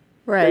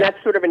 Right. And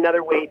that's sort of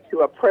another way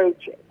to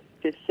approach it,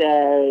 to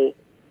say,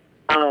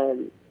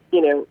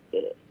 you know,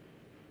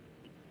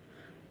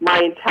 my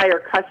entire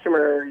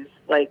customers,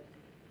 like,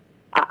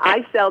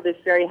 I sell this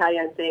very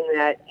high-end thing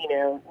that,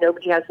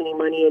 nobody has any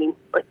money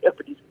anymore,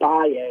 nobody's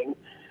buying.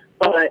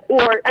 But,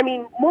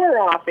 more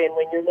often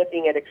when you're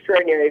looking at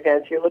extraordinary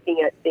events, you're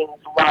looking at things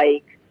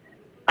like,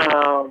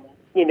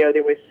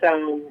 there was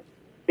some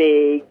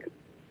big,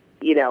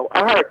 a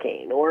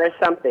hurricane or a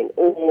something,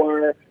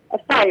 or a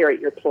fire at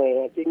your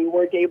plant and you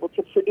weren't able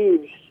to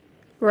produce.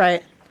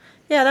 Right.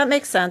 Yeah, that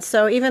makes sense.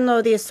 So even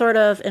though these sort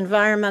of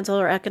environmental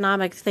or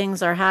economic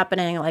things are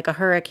happening, like a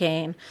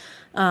hurricane,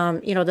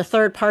 the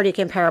third-party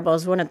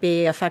comparables wouldn't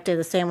be affected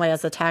the same way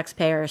as the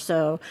taxpayer.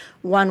 So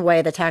one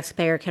way the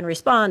taxpayer can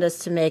respond is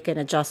to make an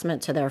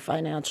adjustment to their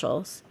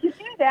financials. You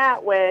do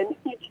that when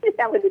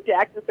the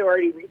tax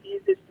authority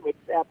refuses to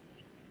accept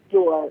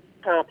your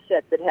comp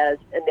set that has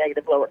a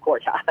negative lower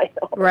quartile.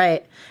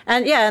 Right.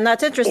 And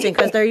that's interesting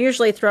because they're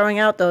usually throwing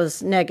out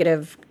those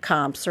negative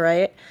comps,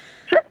 right?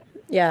 Sure.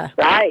 Yeah.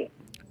 Right.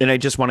 And I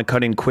just want to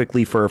cut in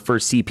quickly for our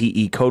first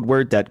CPE code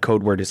word. That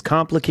code word is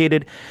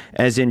complicated,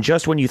 as in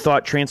just when you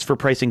thought transfer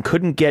pricing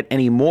couldn't get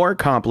any more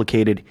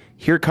complicated,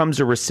 here comes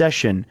a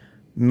recession.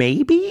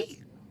 Maybe?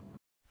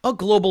 A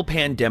global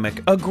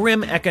pandemic, a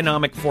grim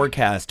economic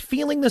forecast,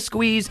 feeling the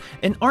squeeze,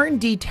 an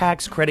R&D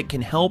tax credit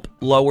can help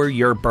lower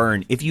your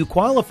burn. If you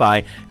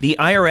qualify, the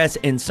IRS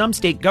and some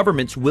state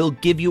governments will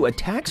give you a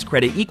tax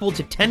credit equal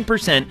to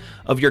 10%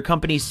 of your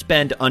company's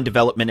spend on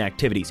development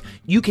activities.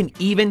 You can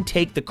even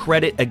take the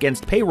credit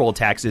against payroll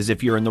taxes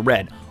if you're in the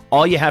red.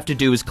 All you have to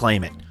do is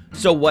claim it.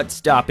 So what's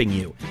stopping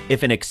you?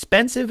 If an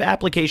expensive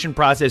application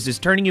process is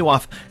turning you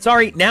off,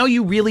 sorry, now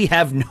you really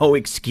have no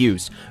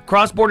excuse.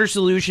 Cross-Border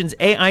Solutions'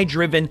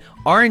 AI-driven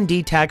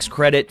R&D tax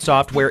credit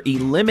software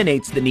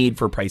eliminates the need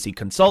for pricey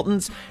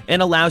consultants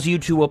and allows you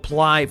to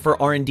apply for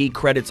R&D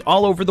credits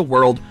all over the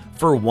world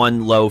for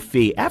one low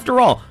fee. After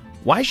all,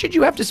 why should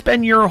you have to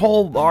spend your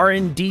whole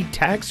R&D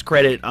tax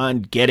credit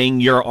on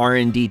getting your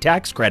R&D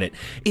tax credit?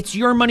 It's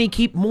your money.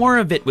 Keep more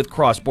of it with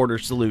Cross-Border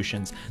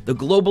Solutions, the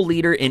global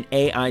leader in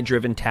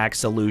AI-driven tax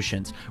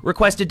solutions.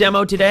 Request a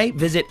demo today.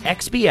 Visit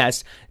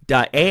xbs.ai/RD.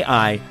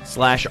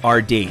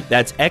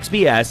 That's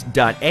xbs.ai/RD.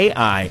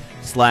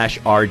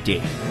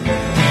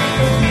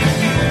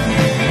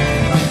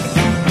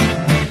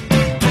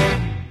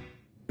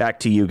 Back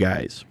to you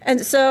guys.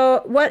 And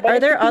so are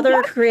there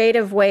other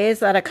creative ways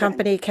that a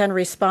company can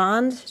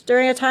respond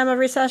during a time of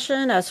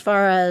recession as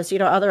far as,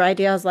 other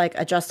ideas like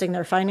adjusting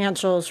their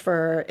financials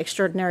for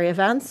extraordinary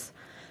events?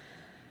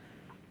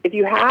 If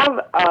you have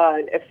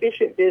an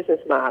efficient business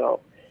model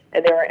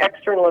and there are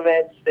external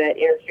events that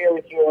interfere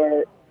with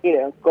your,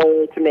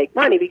 goal to make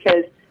money,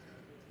 because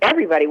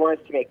everybody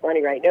wants to make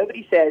money, right?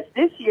 Nobody says,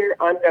 this year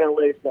I'm going to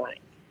lose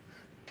money.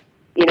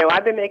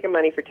 I've been making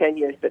money for 10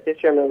 years, but this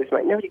year I'm going to lose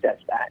money. Nobody does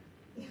that.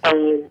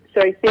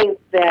 So I think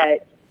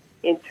that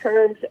in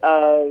terms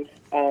of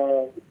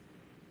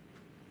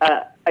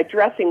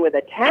addressing with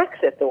a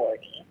tax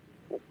authority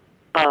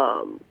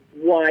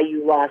why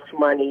you lost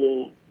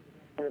money,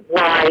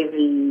 why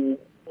the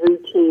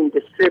routine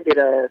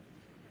distributor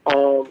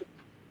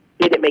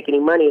didn't make any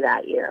money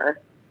that year,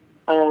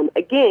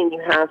 again, you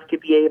have to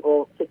be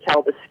able to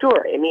tell the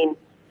story. I mean,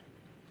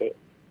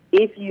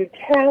 if you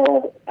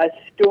tell a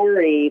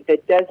story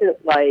that doesn't,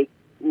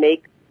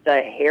 make the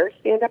hair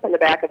stand up on the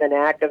back of the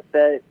neck of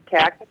the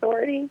tax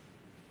authority,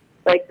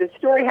 the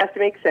story has to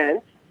make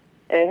sense,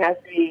 and it has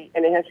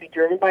to be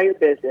driven by your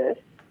business.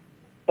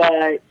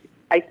 But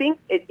I think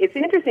it's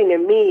interesting to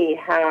me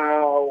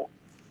how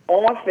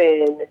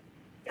often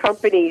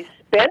companies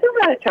spend a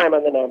lot of time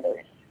on the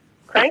numbers,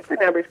 crank the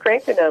numbers,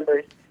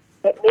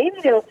 but maybe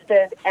don't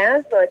spend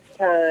as much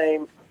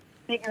time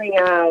figuring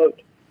out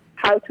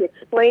how to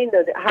explain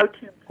those, how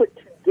to put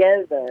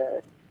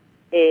together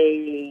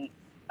a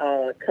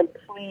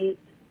complete,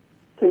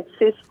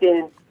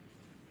 consistent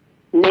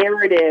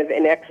narrative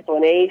and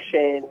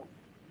explanation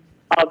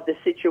of the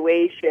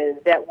situation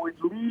that would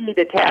lead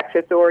a tax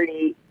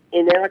authority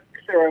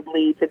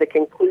inexorably to the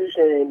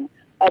conclusion,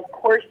 of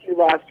course you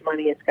lost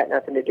money, it's got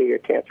nothing to do with your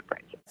transfer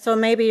pricing. So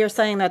maybe you're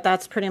saying that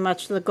that's pretty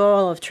much the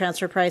goal of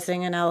transfer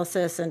pricing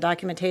analysis and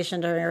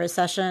documentation during a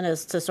recession,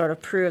 is to sort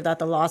of prove that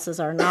the losses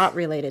are not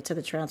related to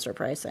the transfer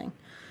pricing.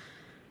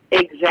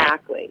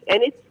 Exactly.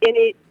 And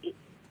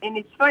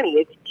it's funny,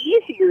 it's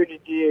easier to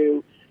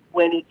do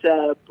when it's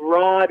a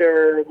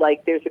broader,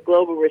 like there's a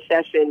global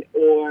recession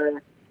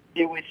or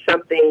there was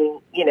something,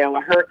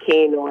 a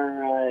hurricane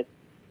or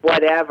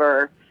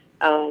whatever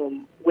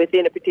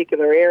within a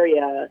particular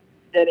area,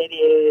 than it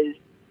is,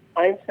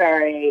 I'm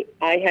sorry,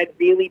 I had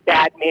really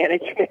bad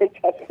management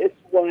of this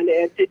one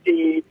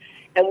entity,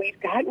 and we've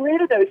gotten rid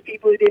of those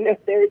people who didn't know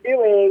what they were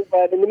doing,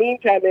 but in the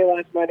meantime they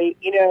lost money.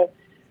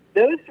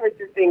 Those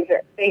sorts of things,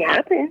 they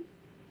happen.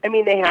 I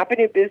mean, they happen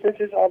in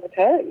businesses all the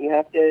time.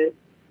 You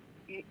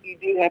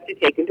do have to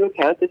take into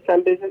account that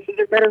some businesses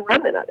are better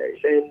run than others,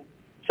 and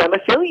some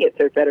affiliates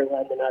are better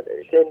run than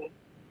others, and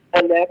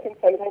that can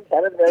sometimes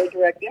have a very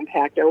direct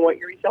impact on what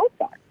your results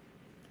are.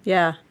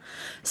 Yeah.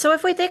 So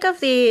if we think of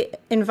the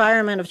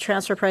environment of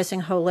transfer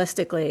pricing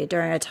holistically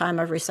during a time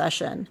of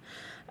recession,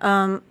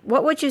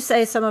 What would you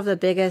say some of the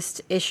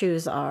biggest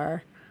issues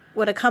are?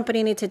 Would a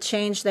company need to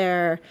change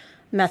their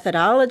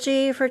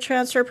methodology for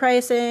transfer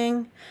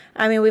pricing?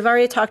 I mean, we've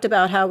already talked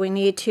about how we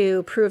need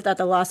to prove that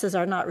the losses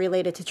are not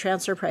related to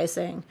transfer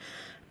pricing.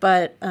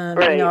 But,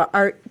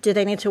 Right. do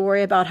they need to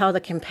worry about how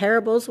the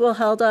comparables will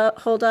hold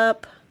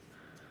up?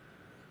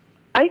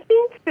 I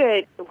think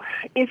that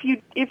if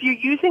you're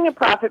using a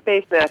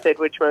profit-based method,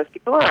 which most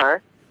people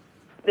are,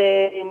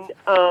 then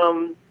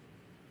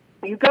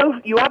you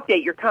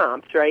update your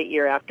comps, right,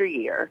 year after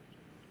year.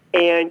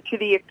 And to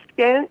the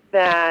extent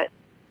that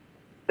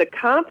the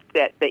comp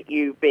set that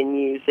you've been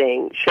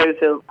using shows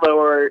a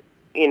lower,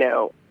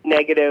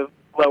 negative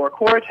lower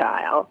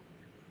quartile,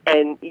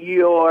 and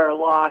your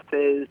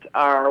losses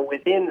are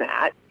within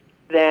that,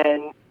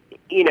 then,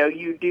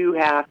 you do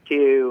have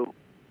to,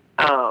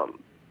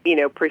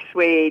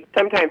 persuade.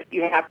 Sometimes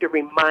you have to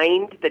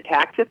remind the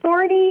tax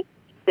authority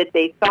that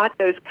they thought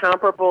those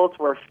comparables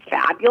were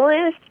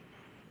fabulous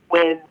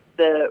when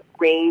the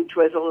range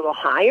was a little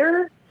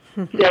higher.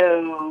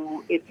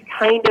 So it's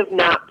kind of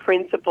not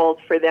principled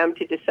for them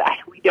to decide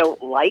we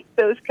don't like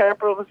those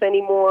comparables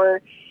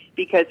anymore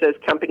because those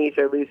companies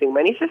are losing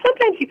money. So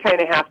sometimes you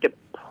kind of have to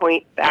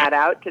point that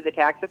out to the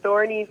tax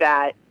authority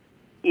that,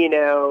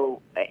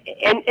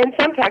 and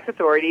some tax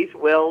authorities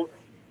will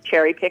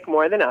cherry pick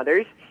more than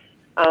others.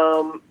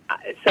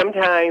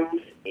 Sometimes,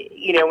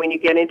 when you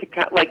get into,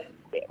 like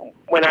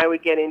when I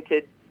would get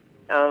into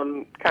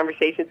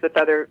conversations with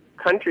other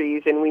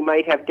countries and we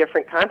might have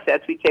different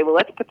concepts, we'd say, well,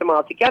 let's put them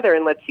all together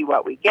and let's see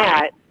what we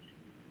get.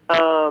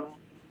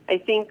 I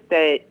think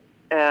that,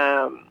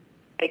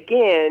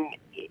 again,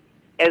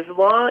 as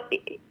long,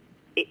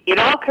 it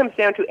all comes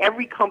down to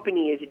every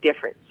company is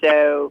different.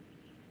 So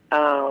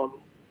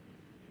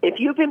if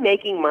you've been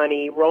making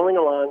money rolling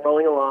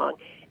along,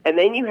 and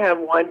then you have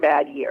one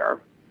bad year,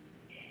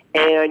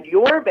 and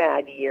your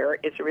bad year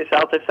is a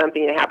result of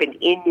something that happened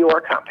in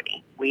your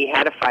company. We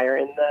had a fire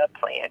in the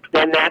plant.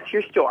 Then that's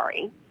your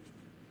story.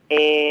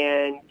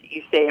 And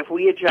you say, if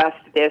we adjust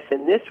this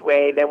in this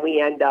way, then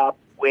we end up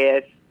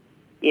with,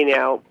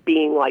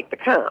 being like the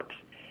comps.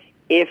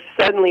 If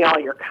suddenly all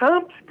your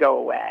comps go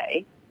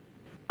away,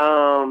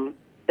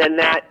 then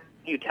that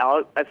you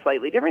tell a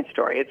slightly different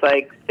story. It's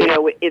like,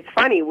 it's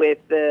funny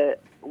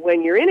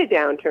when you're in a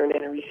downturn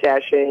and a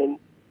recession,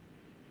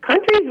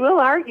 countries will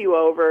argue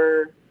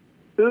over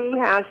who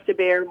has to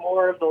bear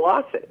more of the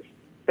losses,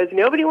 because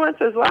nobody wants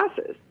those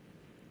losses,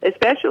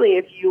 especially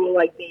if you,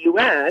 like the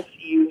U.S.,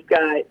 you've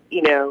got,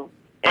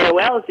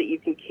 NOLs that you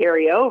can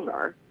carry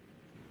over.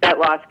 That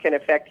loss can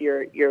affect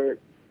your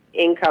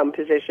income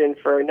position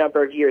for a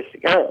number of years to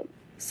come.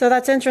 So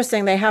that's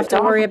interesting. They have to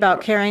worry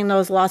about carrying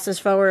those losses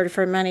forward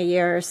for many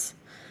years.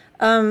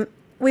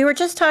 We were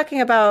just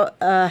talking about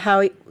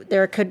how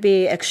there could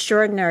be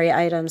extraordinary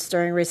items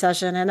during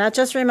recession, and that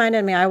just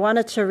reminded me, I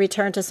wanted to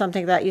return to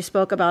something that you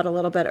spoke about a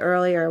little bit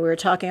earlier. We were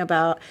talking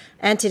about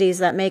entities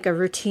that make a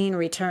routine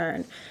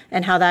return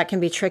and how that can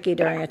be tricky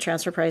during a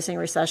transfer pricing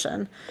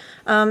recession.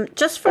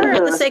 Just for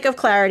the sake of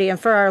clarity and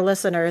for our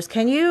listeners,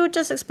 can you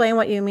just explain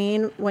what you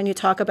mean when you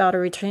talk about a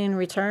routine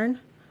return?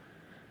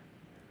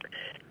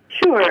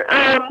 Sure.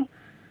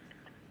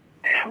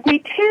 We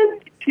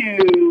tend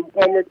to,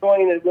 when we're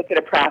going to look at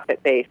a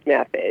profit-based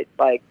method,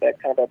 like the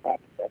combo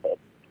profit method,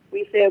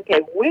 we say,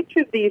 okay, which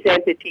of these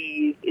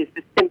entities is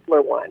the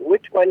simpler one?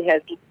 Which one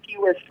has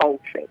fewer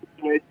functions?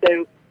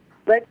 So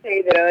let's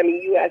say that I'm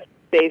a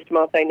U.S.-based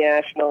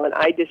multinational and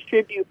I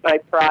distribute my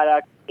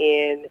product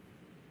in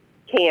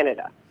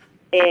Canada.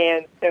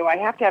 And so I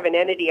have to have an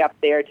entity up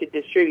there to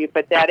distribute,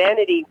 but that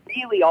entity,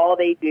 really all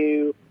they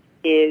do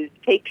is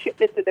take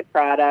shipments of the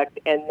product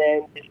and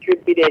then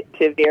distribute it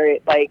to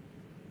various,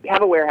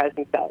 have a warehouse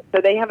and sell it.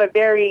 So they have a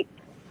very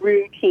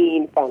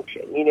routine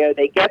function.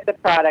 They get the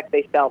product,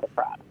 they sell the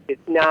product.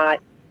 It's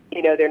not,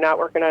 they're not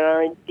working on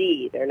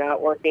R&D, they're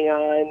not working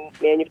on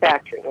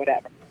manufacturing,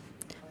 whatever.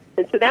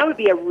 And so that would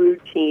be a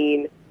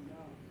routine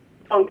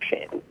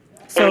function.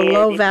 So and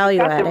low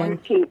value adding.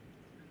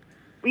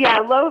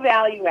 Low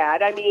value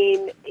add. I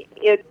mean,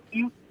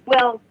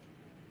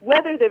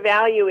 whether the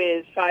value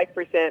is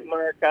 5%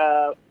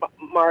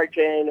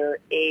 margin or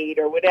 8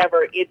 or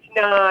whatever, it's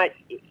not,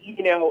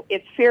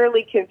 it's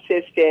fairly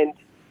consistent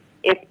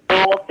if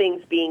all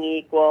things being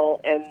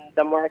equal and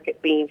the market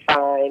being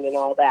fine and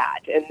all that.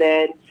 And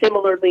then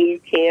similarly, you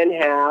can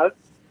have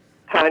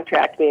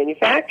contract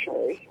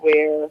manufacturers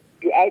where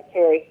you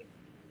outsource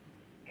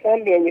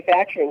some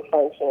manufacturing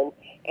function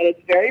and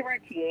it's very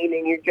routine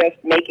and you're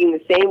just making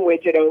the same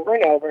widget over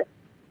and over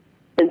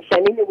and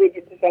sending the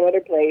widget to some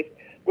other place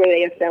where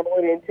they assemble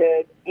it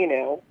into,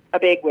 a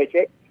big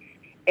widget.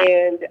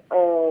 And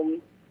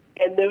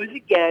those,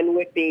 again,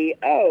 would be,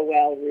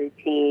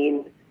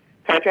 routine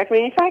contract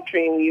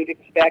manufacturing. You'd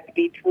expect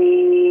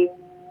between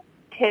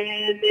 10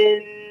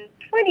 and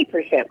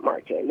 20%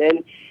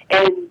 margin.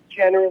 And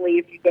generally,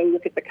 if you go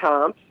look at the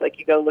comps, like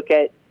you go look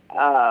at,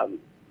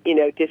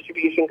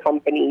 distribution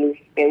companies,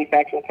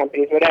 manufacturing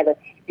companies, whatever,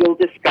 you'll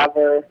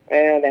discover,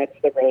 that's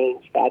the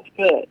range, that's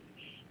good.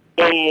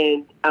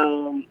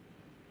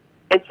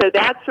 And so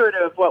that's sort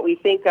of what we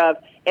think of.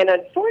 And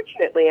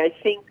unfortunately, I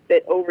think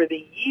that over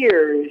the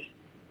years,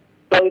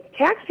 both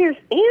taxpayers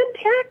and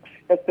tax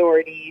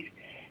authorities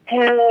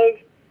have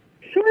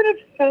sort of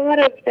thought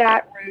of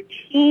that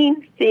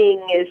routine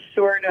thing as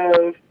sort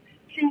of,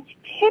 since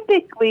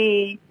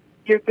typically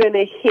you're going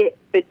to hit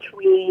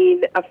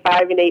between a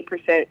 5 and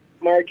 8%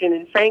 margin,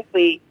 and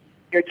frankly,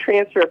 your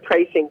transfer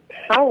pricing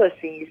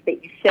policies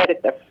that you set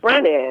at the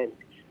front end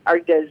are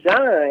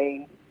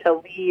designed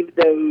to leave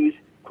those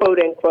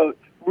quote-unquote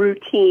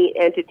routine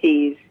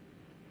entities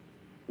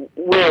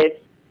with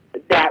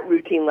that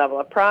routine level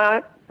of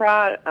profit.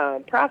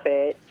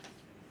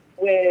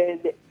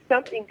 When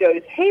something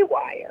goes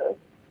haywire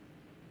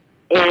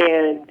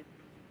and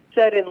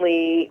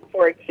suddenly,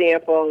 for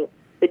example,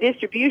 the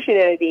distribution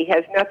entity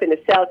has nothing to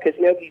sell because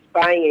nobody's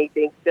buying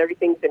anything, because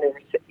everything's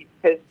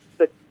because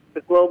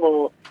the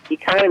global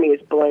economy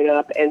is blown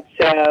up, and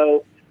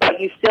so but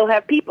you still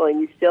have people and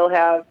you still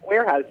have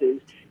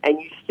warehouses and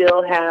you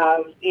still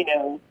have,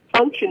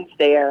 functions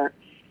there,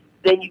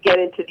 then you get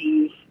into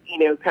these,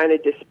 kind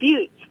of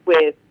disputes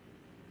with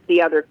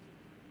the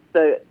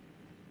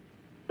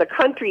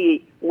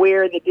country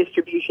where the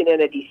distribution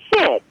entity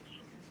sits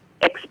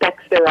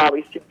expects there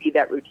always to be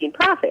that routine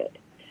profit.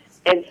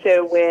 And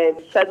so when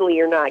suddenly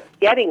you're not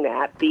getting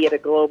that, be it a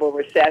global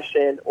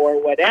recession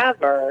or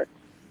whatever,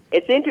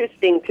 it's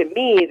interesting to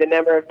me the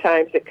number of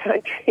times that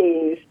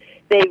countries,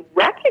 they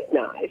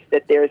recognize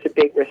that there's a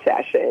big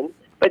recession,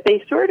 but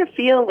they sort of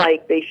feel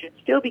like they should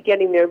still be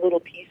getting their little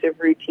piece of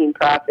routine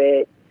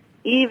profit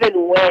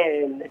even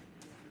when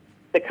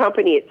the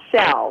company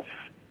itself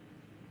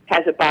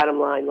has a bottom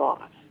line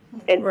loss.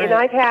 And, Right. and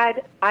I've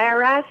had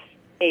IRS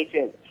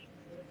agents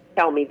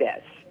tell me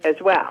this as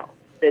well,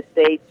 that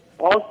they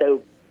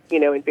also,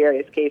 in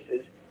various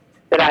cases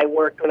that I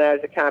worked when I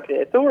was a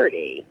competent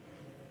authority,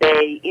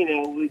 they,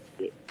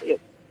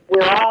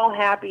 we're all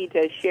happy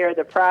to share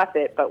the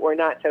profit, but we're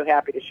not so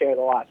happy to share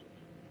the losses.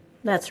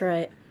 That's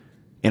right.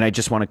 And I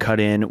just want to cut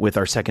in with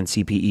our second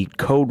CPE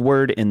code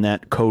word, and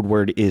that code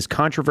word is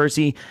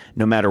controversy.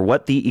 No matter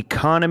what the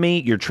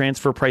economy, your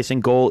transfer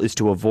pricing goal is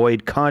to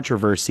avoid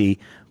controversy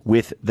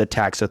with the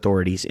tax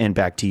authorities. And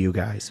back to you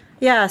guys.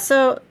 Yeah,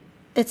 so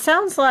it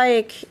sounds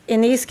like in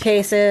these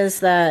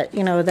cases that,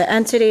 the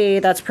entity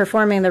that's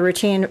performing the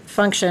routine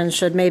function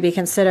should maybe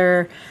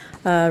consider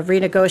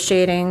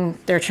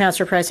renegotiating their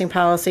transfer pricing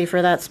policy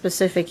for that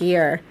specific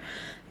year.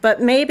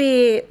 But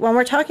maybe when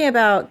we're talking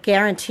about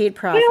guaranteed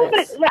profits,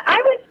 but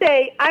I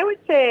would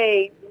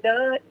say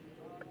not.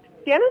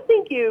 See, I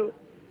think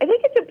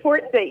it's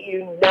important that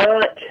you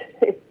not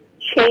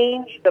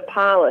change the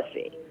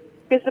policy,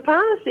 because the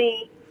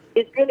policy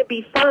is going to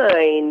be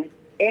fine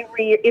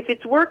every year. If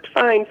it's worked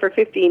fine for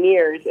 15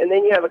 years and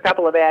then you have a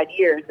couple of bad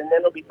years and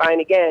then it'll be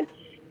fine again,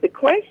 the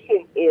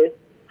question is,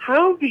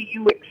 how do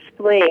you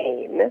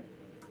explain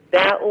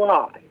that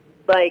loss?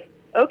 Like,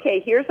 okay,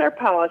 here's our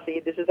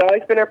policy. This has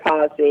always been our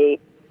policy.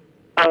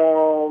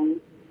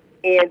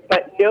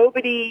 But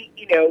nobody,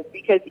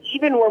 because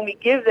even when we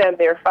give them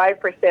their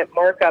 5%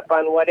 markup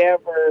on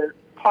whatever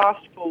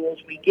cost pools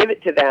we give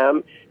it to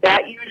them,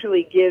 that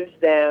usually gives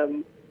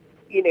them,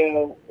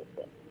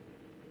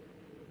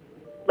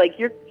 like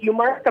you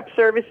mark up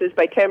services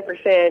by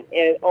 10%,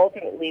 and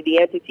ultimately the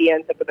entity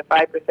ends up with a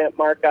 5%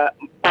 markup,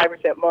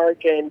 5%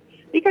 margin,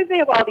 because they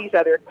have all these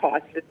other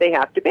costs that they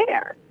have to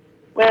bear.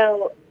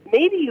 Well,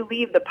 maybe you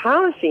leave the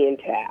policy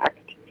intact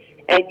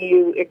and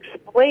you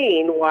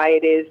explain why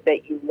it is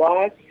that you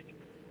lost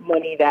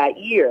money that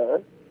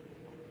year.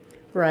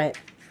 right.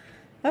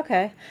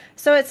 Okay.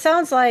 So it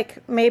sounds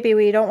like maybe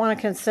we don't want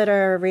to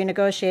consider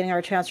renegotiating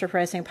our transfer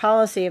pricing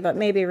policy, but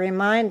maybe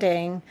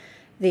reminding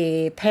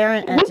the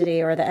parent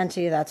entity or the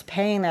entity that's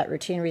paying that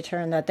routine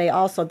return that they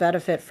also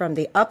benefit from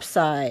the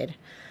upside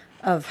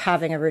of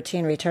having a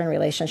routine return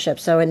relationship.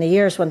 So in the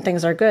years when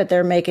things are good,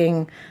 they're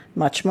making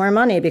much more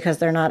money because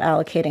they're not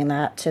allocating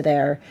that to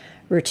their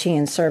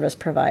routine service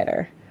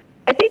provider.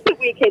 I think that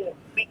we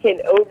can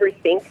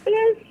overthink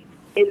this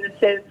in the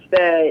sense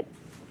that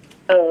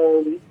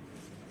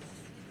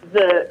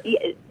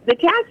the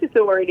tax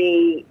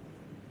authority,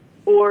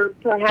 or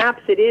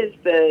perhaps it is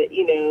the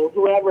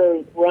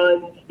whoever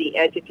runs the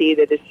entity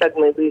that is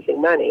suddenly losing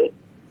money.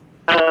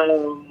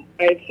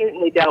 I've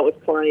certainly dealt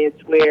with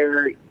clients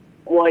where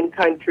one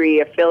country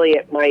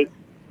affiliate might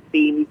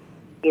be,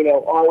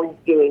 always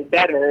doing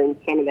better, and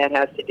some of that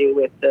has to do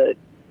with the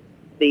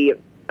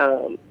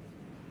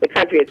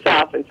country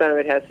itself, and some of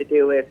it has to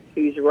do with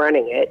who's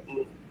running it.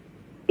 And,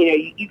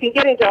 you can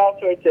get into all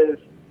sorts of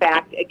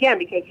fact, again,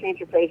 because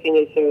transfer pricing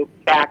is so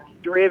fact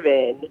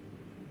driven.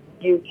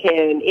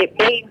 It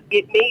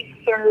may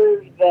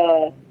serve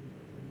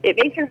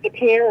the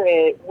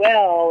parent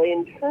well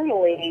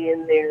internally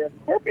in their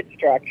corporate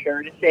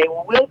structure to say,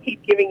 well, we'll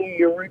keep giving you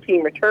your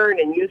routine return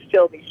and you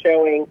still be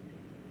showing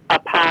a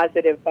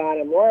positive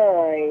bottom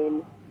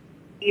line,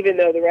 even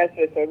though the rest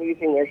of us are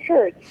losing their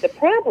shirts. The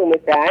problem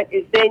with that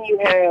is then you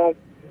have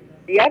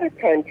the other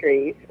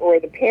countries, or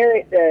the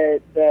parent,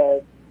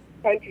 the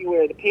country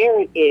where the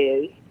parent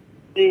is,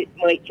 that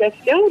might just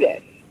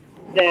notice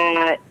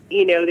that,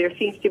 there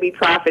seems to be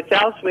profits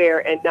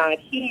elsewhere and not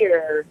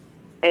here.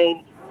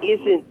 And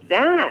isn't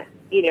that,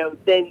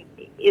 then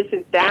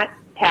isn't that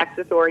tax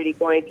authority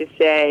going to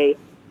say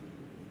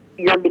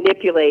you're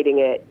manipulating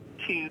it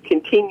to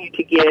continue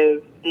to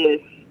give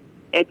this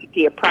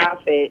entity a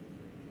profit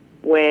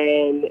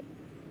when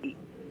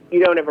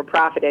you don't have a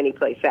profit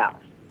anyplace else?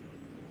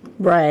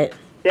 Right.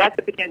 That's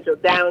the potential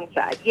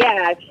downside.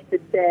 Yeah, you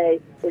could say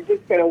we're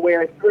just going to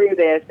wear through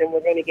this and we're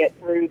going to get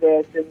through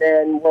this and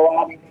then we'll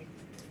all be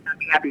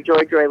happy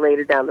joy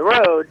later down the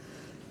road.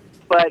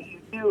 But you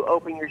do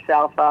open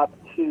yourself up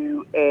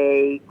to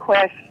a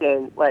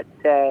question, let's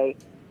say,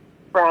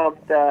 from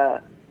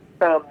the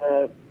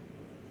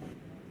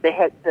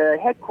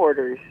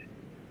headquarters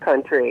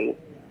country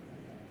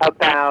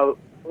about,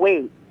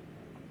 wait,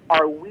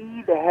 are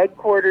we the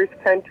headquarters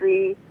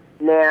country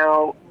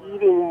now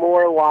eating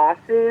more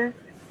losses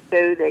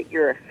so that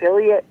your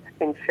affiliates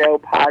can show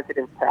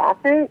positive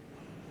profit?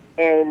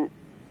 And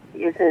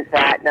isn't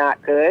that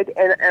not good?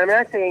 And I'm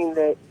not saying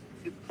that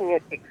you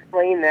can't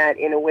explain that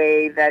in a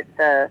way that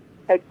the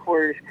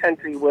headquarters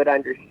country would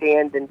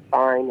understand and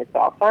fine, it's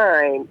all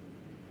fine.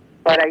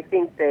 But I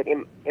think that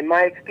in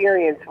my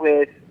experience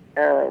with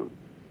some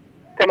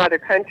other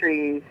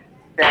countries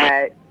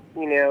that,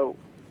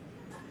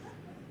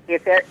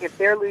 if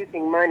they're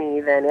losing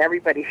money, then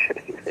everybody should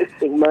be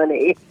losing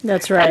money.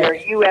 That's right. And their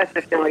U.S.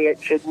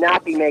 affiliate should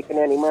not be making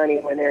any money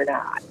when they're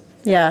not.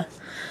 Yeah.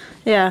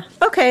 Yeah.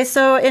 Okay.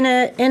 So in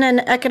an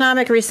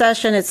economic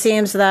recession, it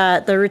seems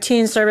that the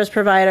routine service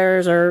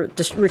providers or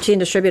routine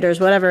distributors,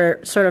 whatever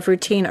sort of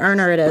routine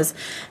earner it is,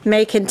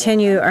 may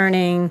continue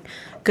earning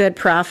good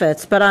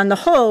profits. But on the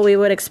whole, we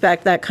would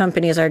expect that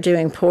companies are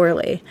doing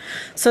poorly.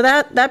 So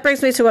that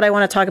brings me to what I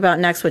want to talk about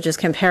next, which is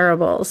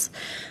comparables.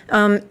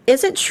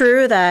 Is it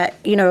true that,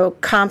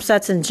 comp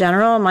sets in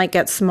general might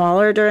get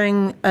smaller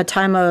during a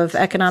time of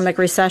economic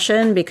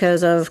recession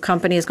because of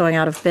companies going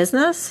out of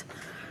business?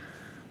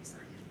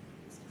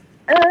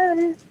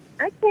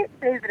 I can't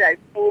say that I've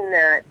seen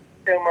that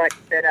so much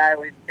that I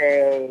would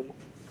say,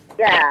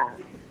 yeah.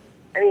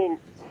 I mean,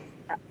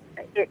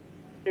 it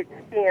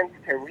stands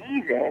to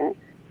reason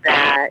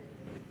that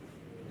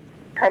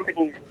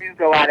companies do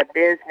go out of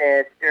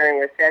business during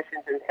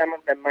recessions, and some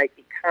of them might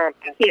be comped.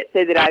 I can't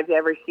say that I've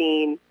ever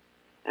seen,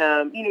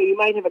 you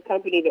might have a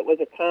company that was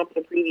a comp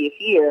the previous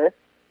year,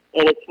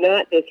 and it's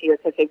not this year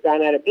because they've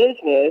gone out of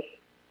business,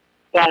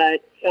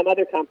 but some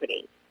other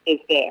company is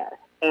there.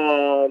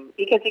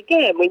 Because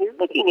again, when you're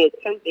looking at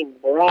something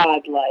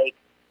broad like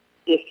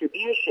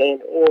distribution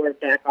or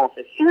back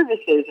office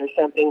services or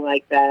something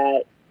like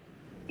that,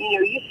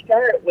 you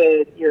start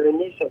with your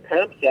initial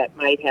comp set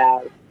might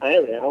have,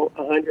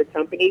 100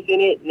 companies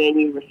in it, and then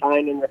you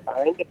refine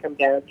to come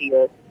down to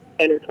your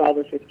 10 or 12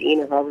 or 15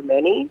 or however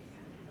many.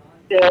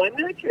 So I'm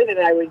not sure that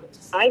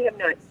I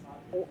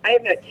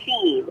have not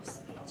seen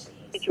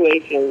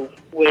situations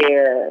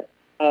where,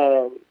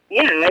 I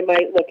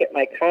might look at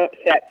my comp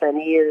set from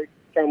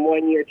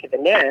 1 year to the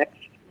next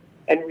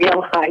and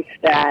realize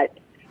that,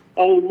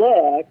 oh,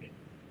 look,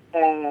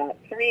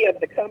 3 of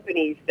the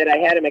companies that I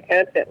had in my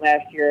comp set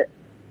last year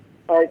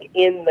aren't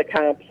in the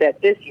comp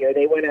set this year.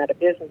 They went out of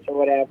business or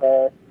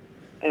whatever.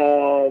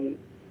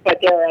 But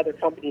there are other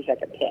companies I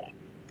can pick.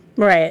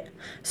 Right.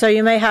 So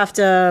you may have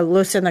to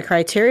loosen the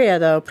criteria,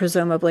 though,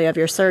 presumably, of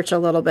your search a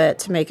little bit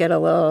to make it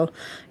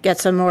get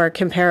some more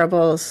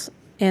comparables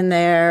in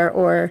there.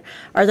 Or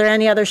are there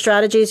any other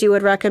strategies you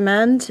would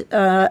recommend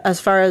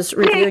as far as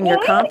reviewing your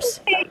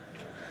comps?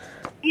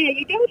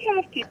 You don't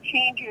have to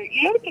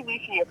you don't have to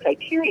loosen your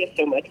criteria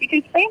so much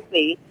because,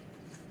 frankly,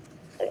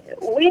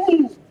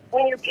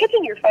 when you're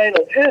picking your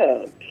final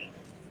comps,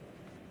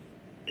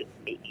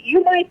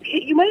 you might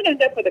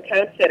end up with a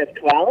comp set of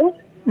 12,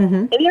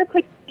 and there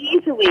could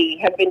easily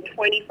have been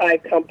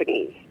 25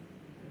 companies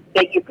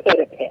that you could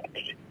have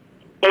picked,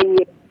 and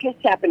you just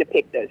happen to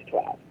pick those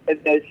 12 or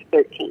those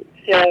 13.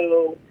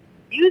 So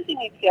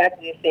using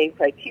exactly the same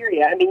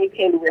criteria, you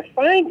can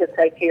refine your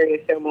criteria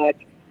so much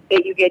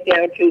that you get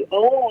down to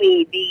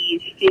only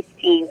these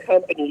 15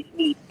 companies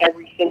meet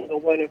every single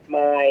one of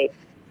my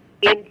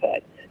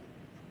inputs.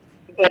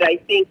 But I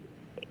think,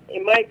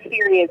 in my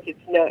experience, it's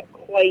not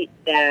quite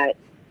that,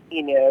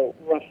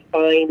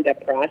 refined a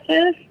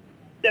process.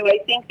 So I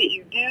think that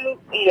you do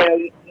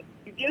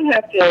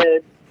have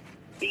to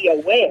be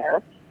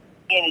aware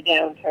in a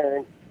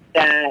downturn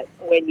that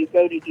when you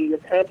go to do your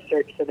comp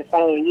search for the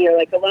following year,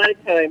 like a lot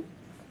of times,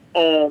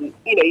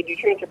 you do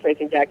transfer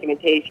pricing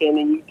documentation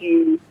and you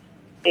do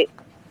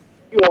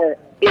your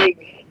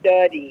big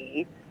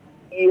study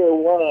year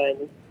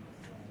 1,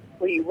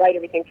 where you write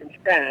everything from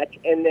scratch,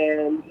 and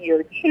then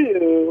year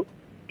 2,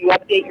 you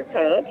update your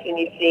comps and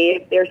you see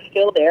if they're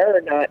still there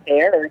or not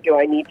there, or do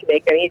I need to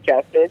make any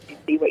adjustments? You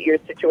see what your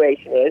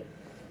situation is,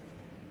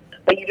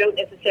 but you don't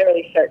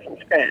necessarily start from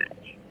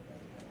scratch.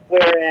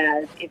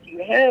 Whereas if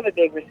you have a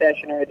big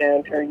recession or a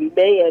downturn, you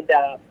may end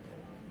up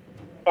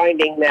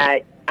finding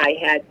that I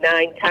had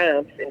 9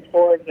 comps and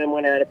 4 of them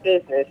went out of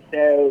business,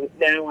 so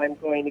now I'm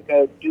going to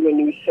go do a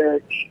new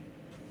search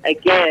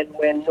again,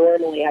 when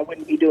normally I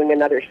wouldn't be doing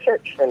another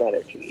search for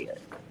another 2 years.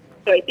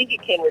 So I think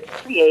it can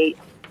create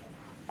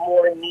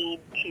more need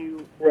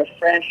to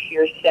refresh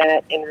your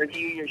set and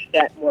review your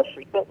set more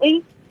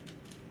frequently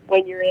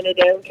when you're in a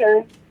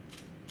downturn,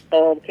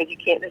 because you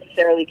can't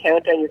necessarily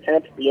count on your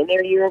comps being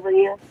there year over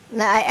year.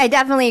 No, I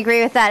definitely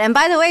agree with that. And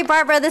by the way,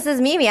 Barbara, this is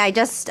Mimi. I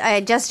just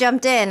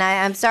jumped in.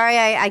 I'm sorry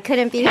I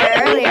couldn't be here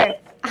earlier.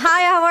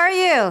 Hi, how are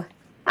you?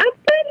 I'm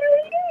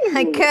good. How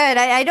are you? Good.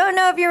 I don't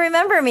know if you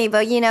remember me,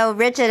 but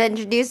Rich had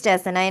introduced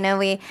us, and I know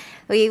we've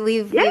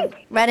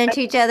run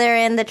into each other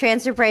in the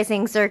transfer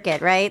pricing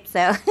circuit, right?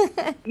 So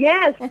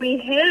Yes, we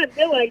have.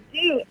 No, I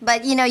do.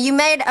 But you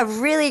made a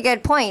really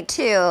good point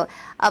too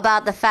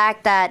about the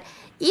fact that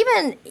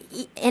even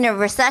in a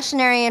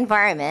recessionary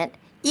environment,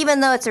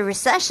 even though it's a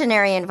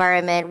recessionary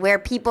environment where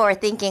people are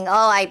thinking,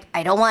 oh,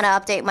 I don't want to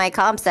update my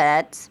comp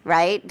sets,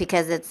 right?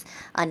 Because it's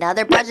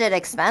another budget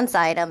expense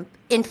item.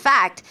 In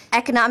fact,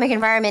 economic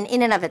environment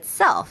in and of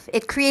itself,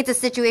 it creates a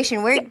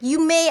situation where you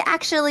may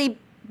actually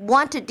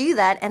want to do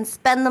that and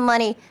spend the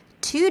money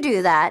to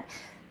do that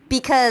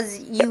because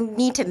you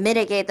need to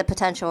mitigate the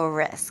potential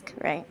risk,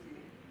 right?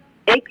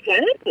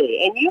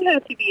 Exactly. And you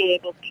have to be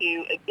able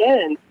to,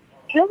 again,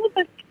 tell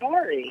the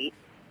story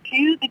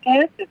to the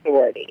tax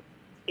authority.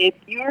 If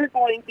you're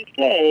going to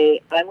say,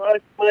 I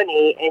lost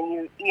money,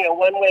 and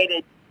one way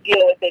to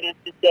deal with it is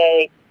to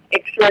say,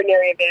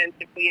 extraordinary events,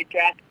 if we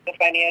adjust the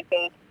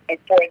financials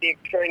for the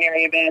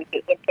extraordinary events,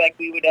 it looks like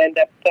we would end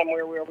up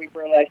somewhere where we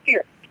were last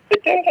year. But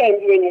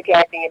sometimes when you're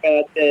talking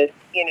about this,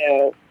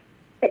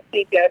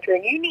 complete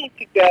downturn, you need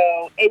to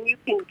go, and you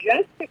can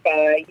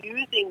justify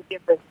using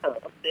different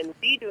comps and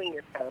redoing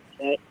your comp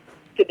set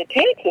to the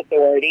tax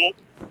authority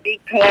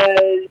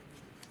because,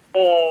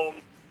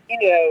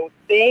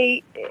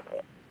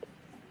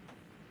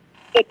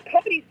 the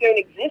companies don't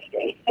exist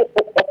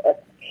anymore.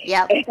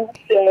 Yep. And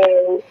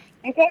so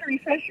you've got to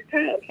refresh your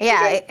comps.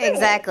 Yeah,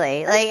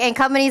 exactly. And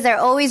companies are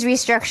always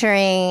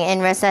restructuring in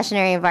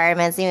recessionary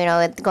environments,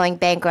 with going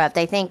bankrupt.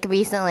 I think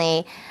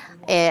recently,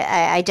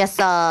 I just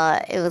saw,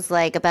 it was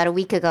like about a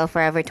week ago,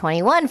 Forever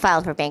 21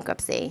 filed for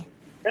bankruptcy.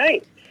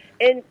 Right.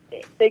 And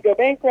they go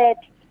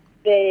bankrupt,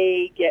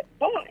 they get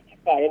bought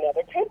by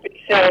another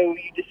company. So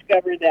you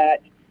discover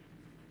that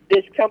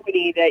this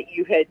company that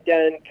you had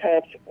done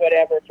comps,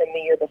 whatever, from the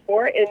year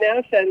before, and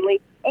now suddenly,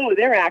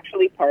 they're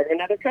actually part of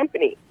another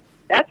company.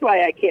 That's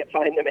why I can't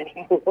find them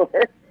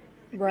anymore.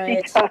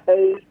 Right.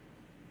 Because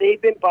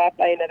they've been bought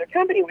by another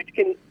company, which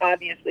can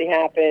obviously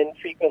happen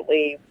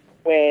frequently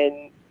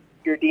when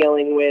you're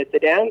dealing with the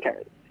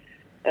downturn.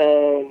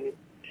 And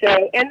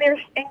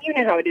you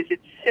know how it is.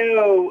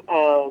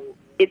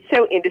 It's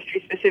so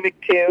industry specific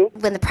too.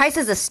 When the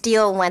prices of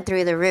steel went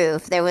through the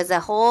roof, there was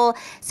a whole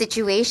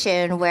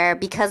situation where,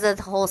 because of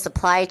the whole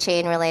supply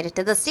chain related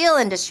to the steel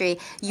industry,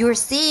 you were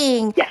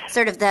seeing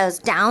sort of those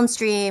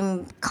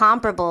downstream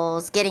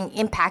comparables getting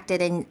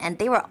impacted, and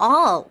they were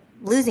all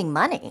losing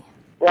money.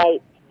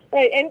 Right.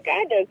 And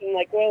God knows, in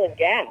like oil and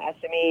gas,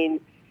 I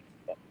mean,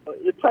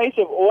 the price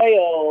of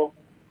oil,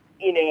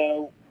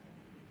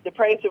 the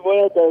price of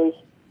oil goes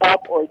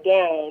up or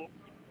down,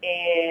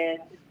 and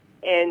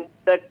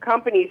the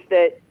companies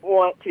that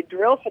want to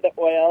drill for the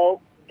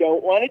oil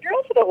don't want to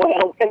drill for the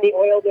oil, and the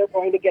oil they're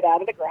going to get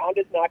out of the ground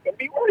is not going to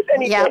be worth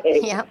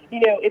anything. Yep.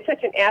 It's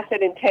such an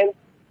asset-intense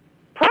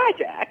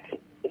project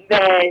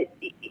that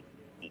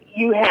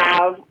you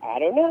have,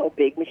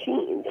 big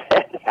machines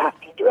that have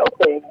to drill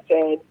things,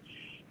 and,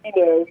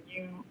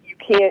 you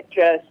can't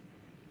just,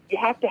 you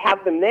have to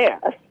have them there,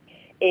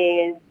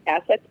 and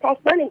assets cost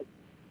money.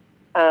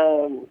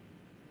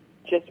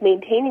 Just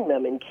maintaining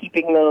them and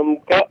keeping them,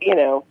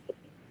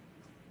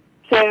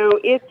 So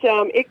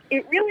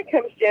it really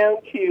comes down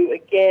to,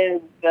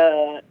 again,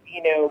 the,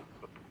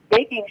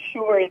 making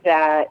sure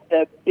that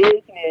the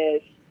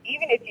business,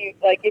 even if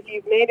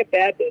you've made a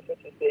bad business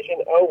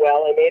decision,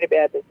 I made a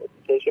bad business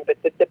decision,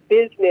 but that the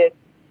business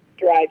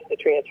drives the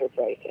transfer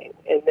pricing,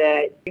 and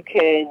that you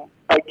can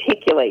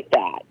articulate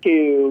that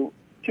to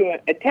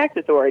a tax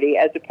authority,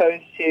 as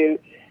opposed to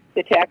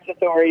the tax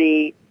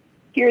authority,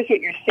 here's what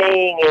you're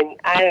saying, and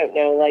I don't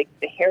know, like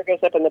the hair goes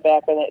up in the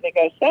back when they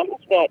go,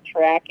 something's not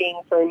tracking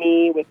for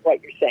me with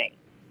what you're saying.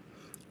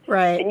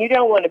 Right. And you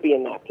don't want to be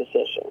in that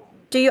position.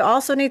 Do you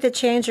also need to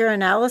change your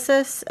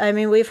analysis? I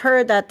mean, we've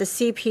heard that the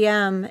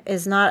CPM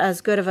is not as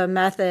good of a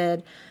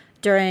method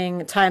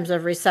during times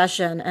of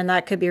recession, and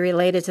that could be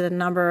related to the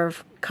number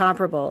of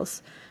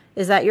comparables.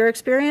 Is that your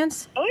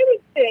experience? I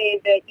would say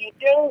that you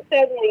don't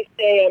suddenly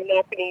say, I'm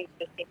not going to use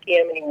the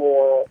CPM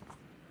anymore.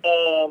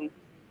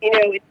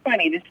 It's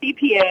funny, the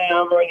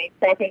CPM or these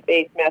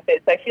profit-based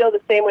methods, I feel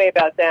the same way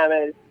about them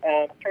as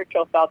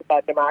Churchill felt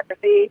about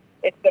democracy.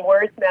 It's the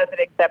worst method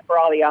except for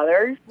all the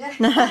others.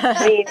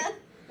 I mean,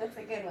 that's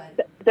a good one.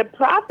 The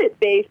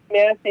profit-based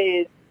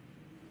methods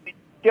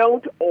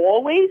don't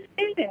always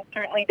fit and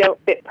certainly don't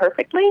fit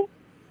perfectly.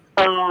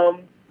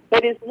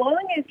 But as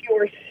long as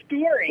your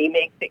story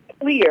makes it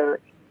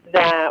clear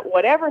that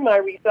whatever my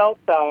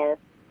results are,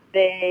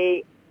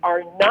 they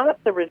are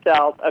not the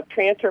result of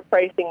transfer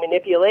pricing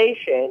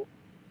manipulation,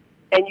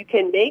 and you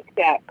can make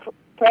that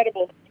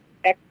credible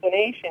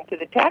explanation to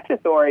the tax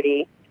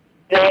authority,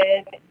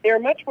 then they're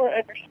much more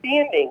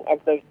understanding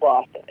of those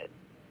losses.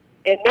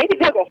 And maybe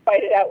they'll go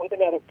fight it out with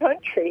another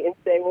country and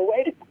say, well,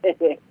 wait a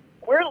minute,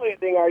 we're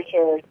losing our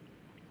shares.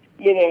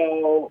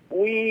 Because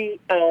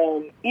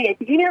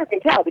you never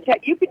can tell.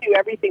 You can do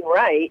everything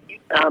right.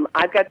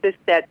 I've got this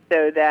set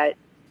so that,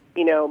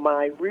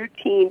 my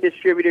routine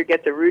distributor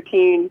gets a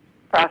routine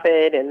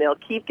profit, and they'll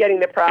keep getting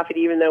the profit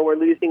even though we're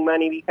losing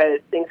money because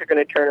things are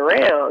going to turn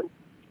around.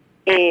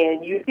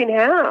 And you can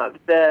have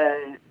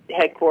the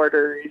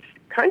headquarters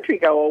country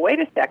go, well, wait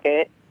a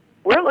second,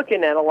 we're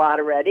looking at a lot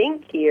of red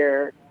ink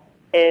here,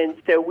 and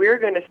so we're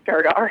going to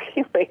start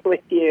arguing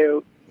with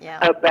you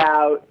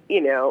about,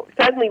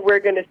 suddenly we're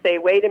going to say,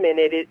 wait a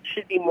minute, it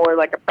should be more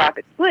like a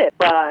profit split.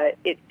 But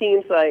it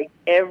seems like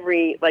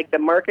the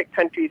market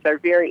countries are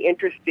very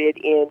interested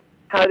in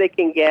how they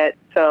can get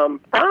some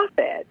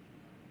profit.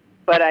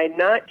 But I'm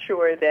not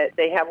sure that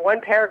they have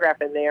one paragraph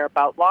in there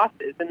about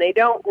losses, and we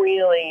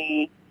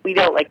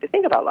don't like to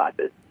think about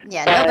losses.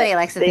 Yeah, nobody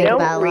likes to think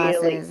about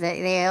losses.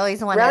 They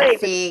always want to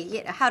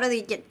see, how do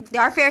they get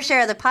our fair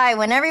share of the pie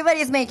when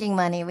everybody's making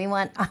money? We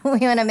want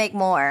to make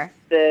more.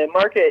 The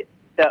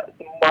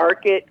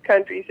market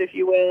countries, if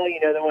you will,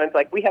 the ones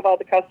like we have all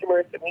the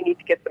customers and we need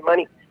to get the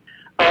money.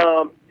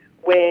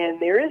 When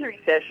there is a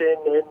recession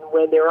and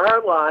when there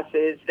are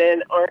losses,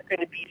 then aren't going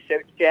to be so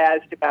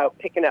jazzed about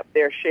picking up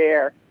their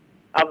share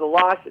of the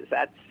losses.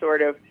 That's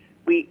sort of,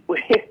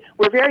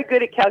 we're very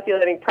good at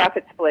calculating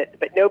profit splits,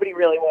 but nobody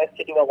really wants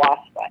to do a loss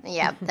split.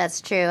 Yeah,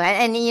 that's true.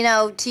 And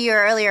to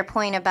your earlier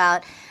point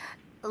about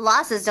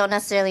losses don't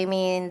necessarily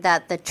mean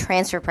that the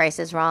transfer price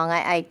is wrong.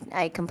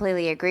 I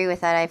completely agree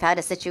with that. I've had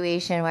a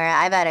situation where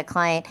I've had a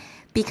client,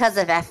 because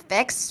of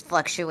FX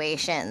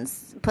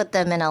fluctuations, put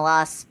them in a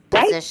loss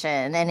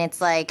position. And it's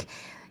like,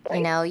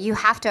 you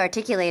have to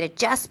articulate it.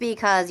 Just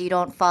because you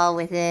don't fall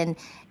within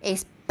a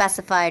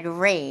specified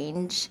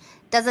range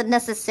doesn't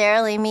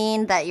necessarily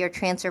mean that your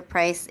transfer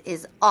price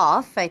is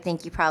off. I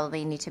think you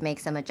probably need to make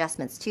some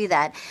adjustments to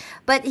that.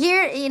 But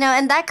here,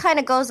 and that kind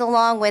of goes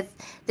along with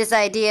this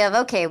idea of,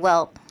 okay,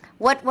 well,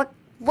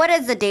 what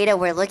is the data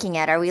we're looking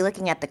at? Are we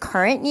looking at the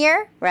current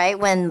year, right,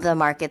 when the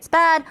market's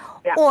bad,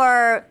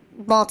 or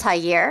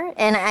multi-year?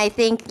 And I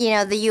think,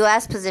 the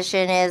U.S.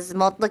 position is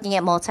looking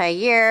at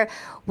multi-year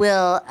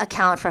will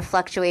account for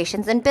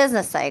fluctuations in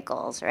business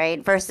cycles,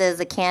 right,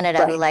 versus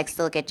Canada who likes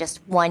to look at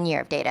just 1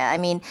 year of data. I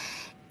mean,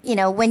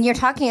 when you're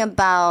talking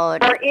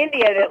about... Or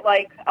India that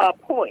likes a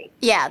point.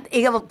 Yeah,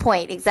 you have a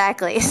point,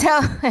 exactly. So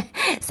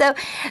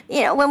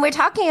when we're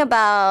talking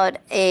about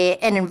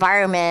an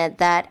environment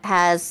that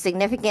has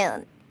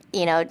significantly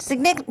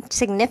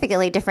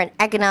different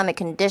economic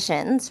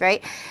conditions,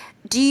 right?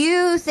 Do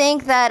you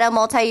think that a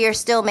multi-year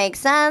still makes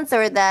sense,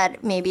 or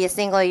that maybe a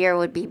single year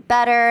would be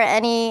better?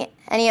 Any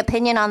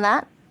opinion on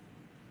that?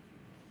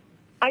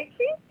 I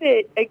think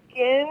that,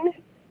 again,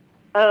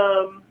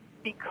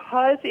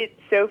 because it's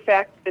so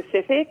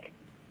fact-specific,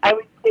 I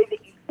would say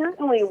that you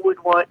certainly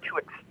would want to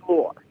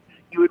explore.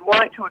 You would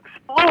want to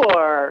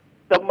explore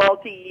the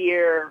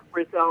multi-year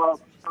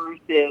results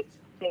versus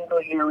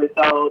single-year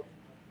results.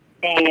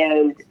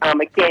 And,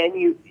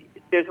 again,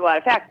 there's a lot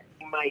of factors.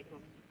 You might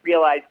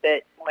realize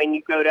that when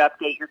you go to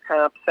update your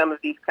comps, some of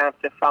these comps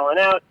have fallen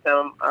out,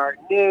 some are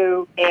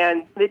new.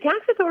 And the tax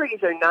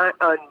authorities are not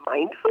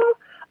unmindful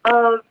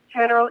of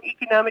general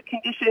economic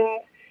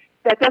conditions.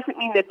 That doesn't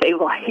mean that they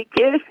like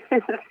it,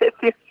 that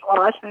there's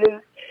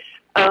losses.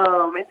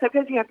 And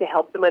sometimes you have to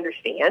help them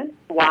understand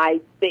why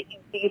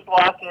these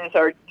losses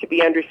are to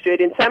be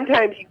understood. And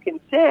sometimes you can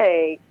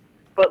say,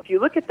 but if you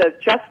look at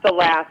just the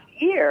last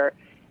year,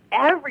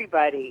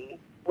 everybody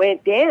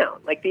went down.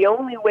 Like, the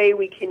only way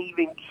we can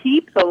even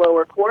keep the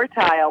lower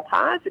quartile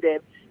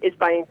positive is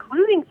by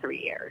including 3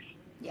 years.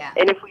 Yeah.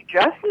 And if we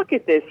just look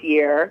at this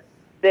year,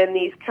 then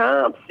these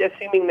comps,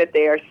 assuming that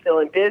they are still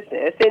in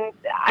business, and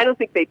I don't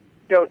think they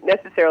don't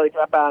necessarily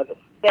drop out of the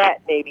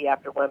set maybe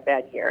after one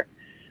bad year,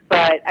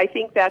 but I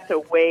think that's a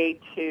way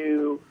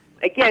to,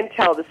 again,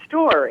 tell the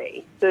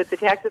story so that the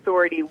tax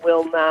authority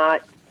will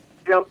not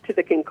jump to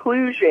the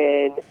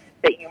conclusion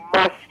that you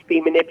must be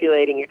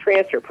manipulating your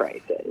transfer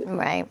prices.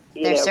 Right.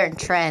 There's certain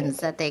trends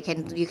that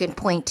you can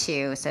point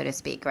to, so to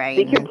speak, right?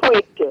 You can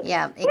point to.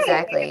 Yeah,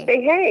 exactly. Yeah,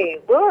 say, hey,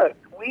 look,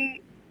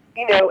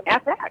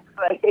 FX,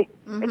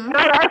 it's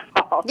not our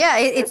fault. Yeah,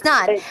 it's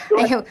not.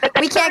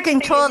 We can't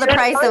control the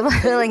price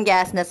of oil and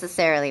gas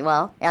necessarily,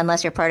 well,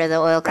 unless you're part of the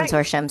oil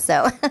consortium,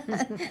 so.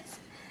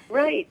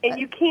 Right, and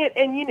you can't,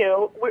 and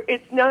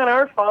it's not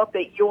our fault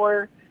that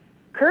your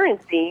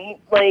currency,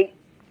 like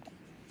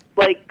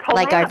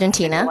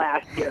Argentina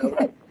last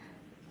year.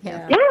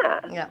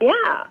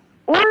 Yeah.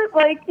 Or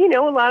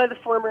a lot of the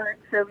former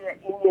Soviet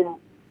Union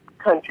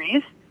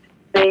countries,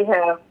 they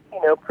have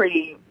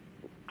pretty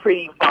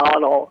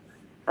volatile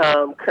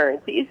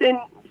currencies, and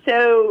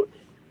so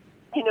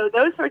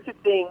those sorts of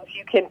things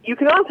you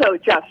can also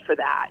adjust for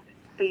that,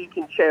 so you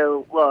can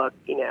show, look,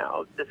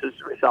 this is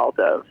a result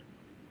of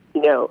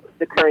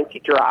the currency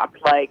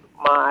dropped, like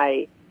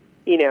my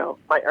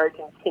my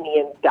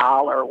Argentinian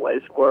dollar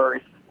was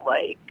worth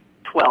like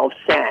 12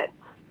 cents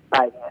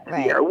by the end of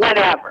the year,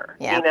 whatever.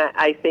 Yeah.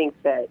 I think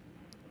that,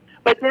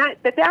 but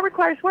that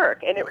requires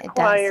work, and it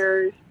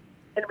requires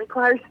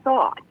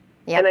thought.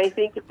 Yep. And I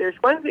think if there's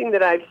one thing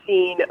that I've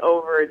seen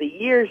over the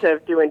years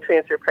of doing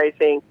transfer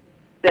pricing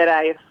that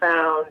I have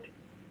found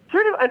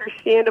sort of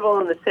understandable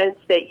in the sense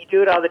that you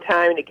do it all the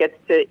time and it gets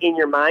to, in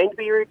your mind,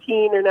 be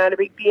routine or not a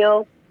big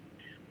deal.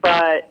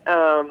 But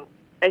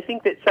I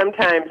think that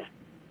sometimes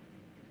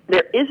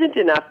there isn't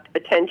enough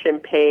attention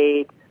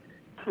paid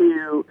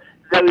to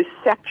those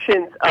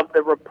sections of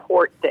the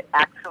report that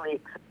actually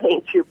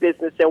explain your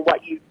business and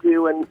what you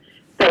do and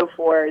so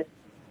forth,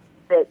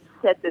 that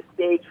set the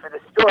stage for the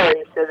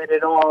story so that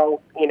it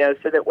all,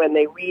 so that when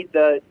they read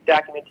the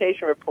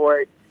documentation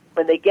report,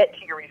 when they get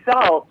to your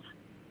results,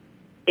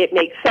 it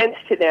makes sense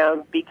to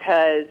them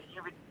because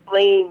you've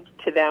explained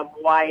to them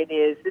why it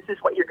is, this is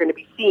what you're going to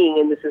be seeing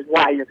and this is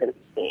why you're going to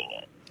be seeing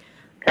it,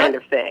 kind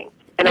of thing.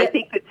 And I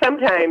think that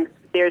sometimes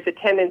there's a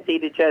tendency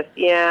to just,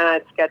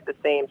 it's got the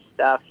same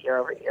stuff year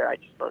over year. I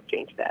just won't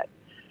change that.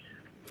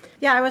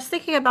 Yeah, I was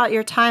thinking about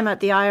your time at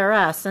the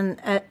IRS,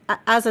 and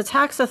as a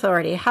tax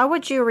authority, how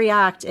would you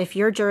react if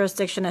your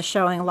jurisdiction is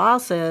showing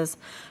losses,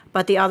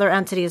 but the other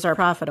entities are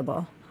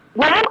profitable?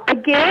 Well,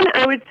 again,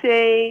 I would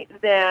say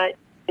that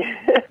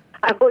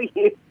I will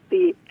use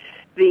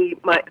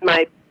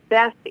my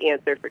best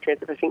answer for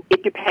transfer pricing.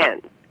 It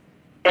depends.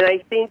 And I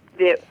think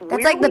that's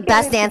like the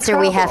best answer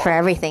we have for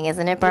everything,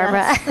 isn't it,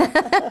 Barbara?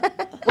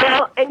 Yes.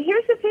 Well, and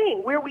here's the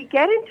thing. Where we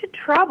get into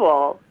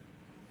trouble,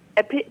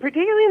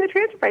 particularly in the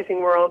transfer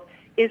pricing world,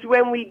 is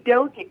when we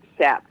don't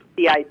accept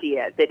the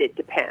idea that it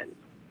depends.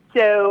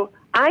 So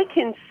I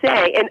can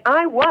say, and when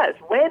I was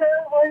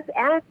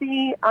at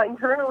the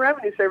Internal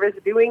Revenue Service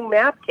doing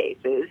map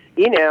cases,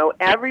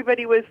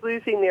 everybody was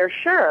losing their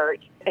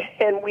shirt,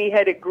 and we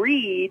had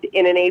agreed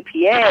in an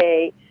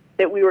APA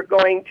that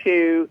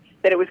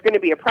that it was going to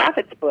be a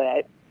profit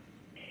split,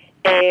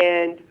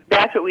 and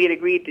that's what we had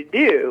agreed to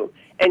do.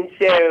 And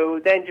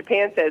so then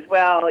Japan says,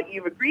 well,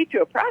 you've agreed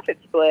to a profit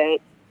split,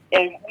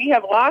 and we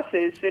have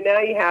losses, so now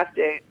you have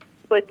to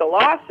split the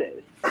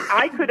losses.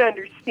 I could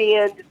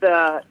understand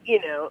the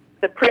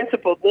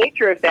principled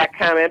nature of that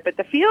comment, but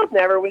the field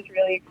never was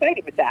really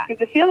excited with that. Because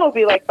the field will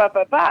be like, but,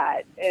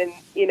 and,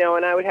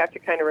 and I would have to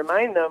kind of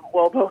remind them,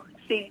 well,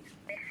 see,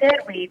 we said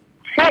we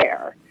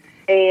share.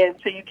 And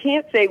so you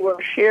can't say, well,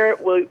 share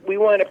it. We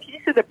want a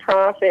piece of the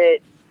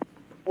profit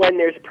when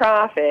there's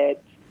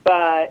profit,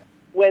 but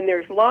when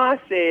there's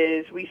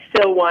losses, we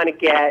still want to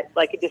get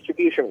like a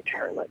distribution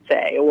return, let's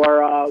say,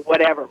 or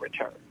whatever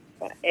return.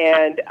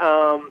 And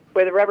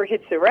where the rubber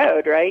hits the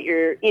road, right?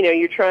 You're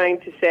trying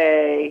to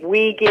say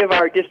we give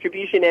our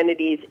distribution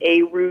entities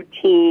a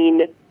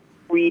routine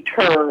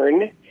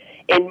return,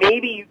 and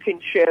maybe you can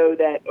show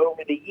that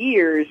over the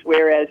years,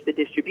 whereas the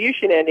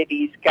distribution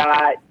entities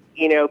got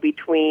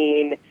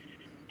between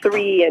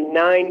 3 and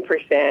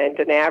 9%,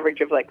 an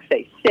average of like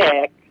say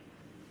 6,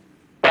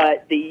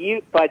 but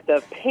the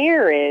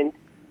parent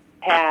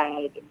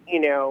had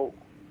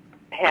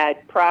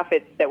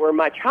profits that were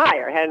much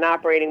higher, had an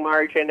operating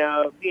margin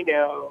of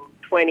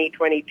 20,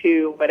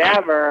 22,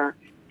 whatever,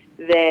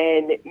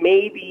 then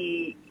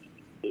maybe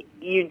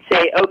you'd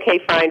say, okay,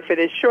 fine, for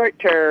this short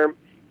term,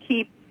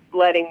 keep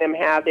letting them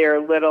have their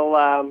little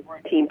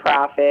routine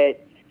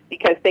profit,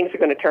 because things are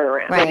going to turn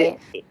around. Right.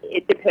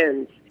 It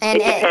depends. It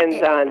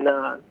depends on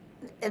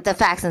the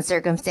facts and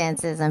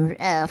circumstances,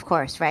 of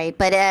course, right?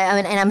 But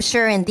and I'm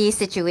sure in these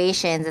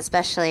situations,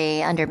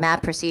 especially under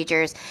MAP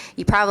procedures,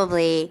 you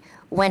probably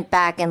went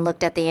back and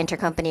looked at the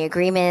intercompany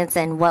agreements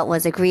and what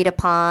was agreed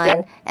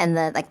upon, and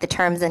the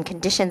terms and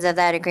conditions of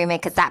that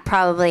agreement, because that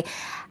probably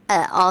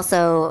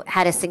also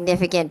had a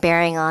significant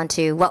bearing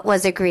onto what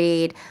was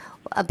agreed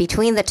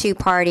between the two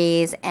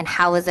parties and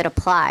how was it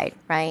applied,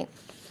 right?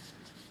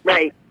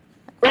 Right.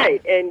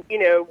 And,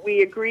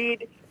 we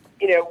agreed,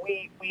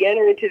 we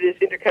enter into this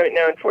intercompany.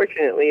 Now,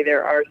 unfortunately,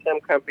 there are some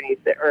companies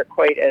that aren't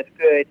quite as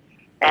good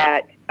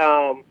at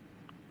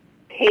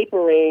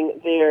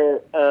tapering their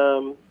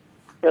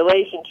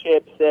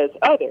relationships as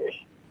others,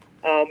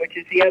 which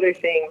is the other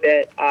thing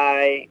that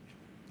I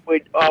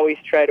always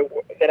try to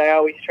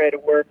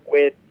work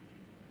with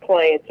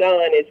clients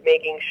on, is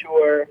making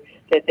sure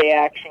that they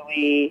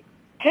actually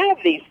have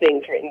these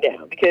things written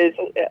down, because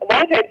a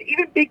lot of times,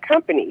 even big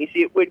companies,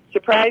 it would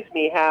surprise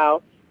me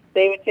how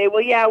they would say,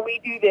 well, yeah, we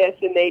do this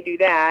and they do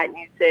that, and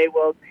you say,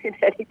 well, did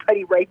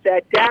anybody write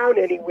that down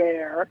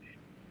anywhere?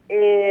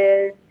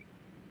 And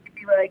you'd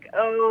be like,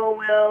 oh,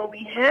 well,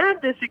 we have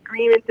this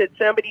agreement that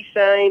somebody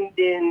signed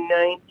in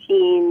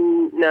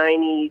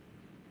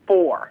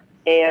 1994,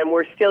 and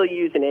we're still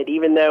using it,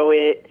 even though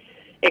it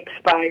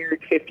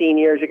expired 15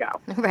 years ago.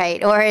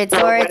 Right, or it's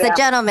a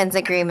gentleman's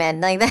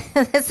agreement. Like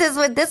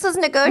this was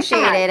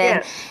negotiated,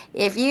 and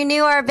if you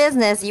knew our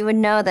business, you would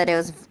know that it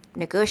was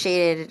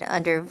negotiated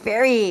under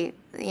very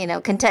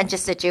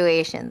contentious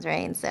situations,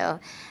 right? And so,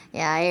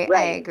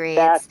 I agree.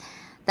 It's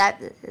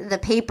that the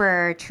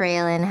paper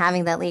trail and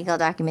having that legal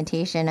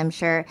documentation, I'm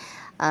sure,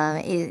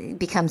 it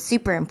becomes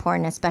super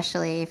important,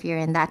 especially if you're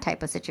in that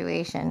type of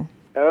situation.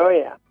 Oh,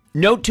 yeah.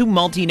 Note to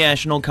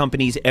multinational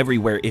companies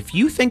everywhere, if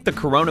you think the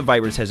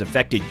coronavirus has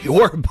affected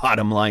your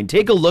bottom line,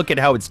 take a look at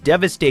how it's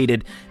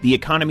devastated the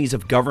economies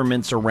of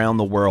governments around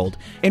the world.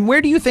 And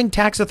where do you think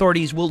tax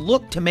authorities will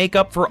look to make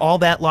up for all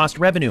that lost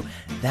revenue?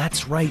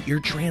 That's right, your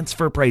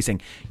transfer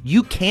pricing.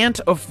 You can't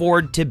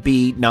afford to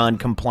be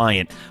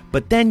non-compliant,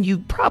 but then you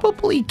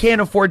probably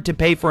can't afford to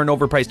pay for an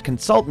overpriced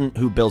consultant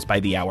who bills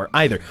by the hour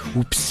either.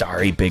 Oops,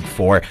 sorry, Big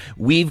Four.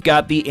 We've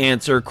got the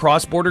answer.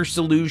 Cross-Border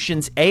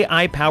Solutions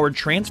AI-powered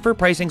transfer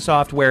pricing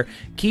software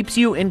keeps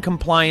you in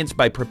compliance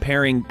by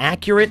preparing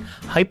accurate,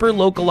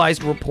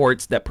 hyper-localized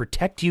reports that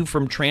protect you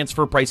from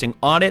transfer pricing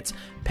audits,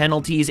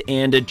 penalties,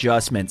 and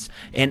adjustments.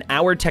 And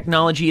our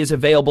technology is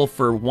available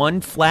for one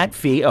flat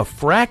fee, a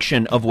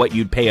fraction of what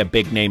you'd pay a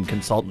big-name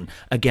consultant.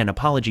 Again,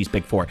 apologies,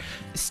 Big Four.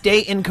 Stay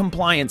in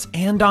compliance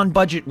and on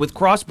budget with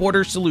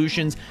Cross-Border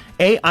Solutions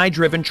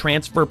AI-driven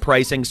transfer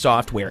pricing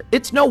software.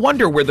 It's no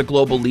wonder we're the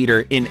global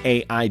leader in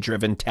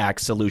AI-driven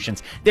tax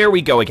solutions. There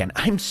we go again.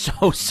 I'm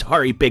so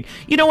sorry, Big.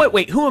 You know what?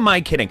 Wait, who am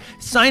I kidding?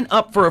 Sign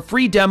up for a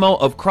free demo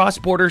of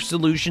Cross-Border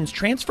Solutions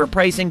transfer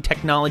pricing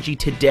technology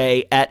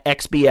today at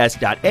xbs.ai/TP.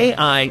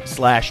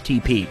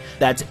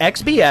 That's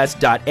xbs.ai/TP.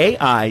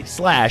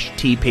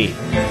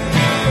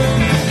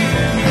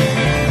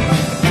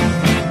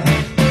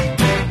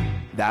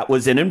 That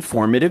was an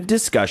informative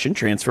discussion.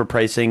 Transfer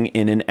pricing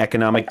in an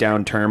economic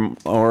downturn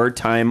or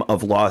time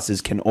of losses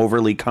can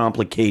overly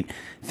complicate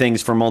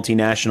things for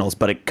multinationals,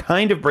 but it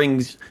kind of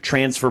brings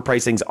transfer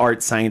pricing's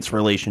art-science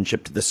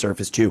relationship to the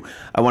surface, too.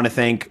 I want to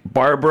thank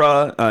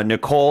Barbara,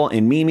 Nicole,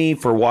 and Mimi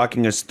for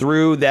walking us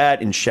through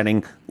that and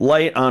shedding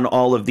light on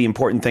all of the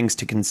important things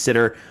to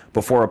consider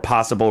before a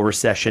possible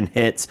recession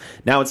hits.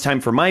 Now it's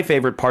time for my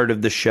favorite part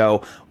of the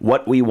show,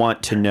 what we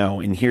want to know.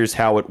 And here's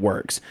how it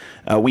works.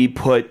 We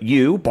put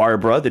you,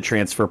 Barbara, the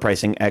transfer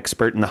pricing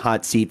expert, in the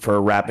hot seat for a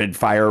rapid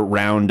fire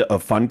round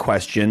of fun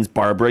questions.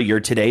 Barbara, you're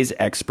today's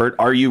expert.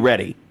 Are you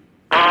ready?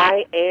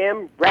 I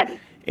am ready.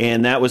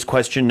 And that was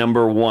question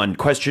number 1.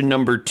 Question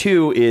number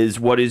 2 is,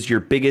 what is your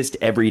biggest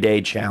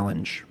everyday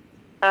challenge?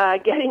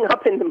 Getting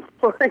up in the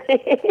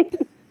morning.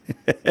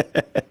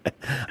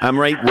 I'm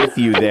right with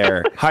you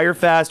there. Hire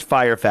fast,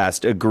 fire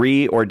fast.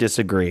 Agree or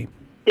disagree?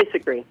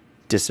 Disagree.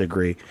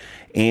 Disagree.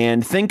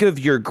 And think of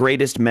your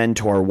greatest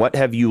mentor. What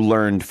have you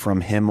learned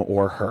from him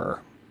or her?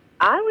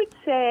 I would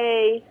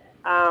say,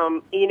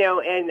 and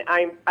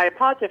I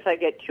apologize if I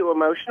get too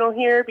emotional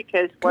here,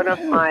 because one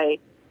of my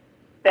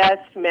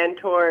best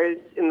mentors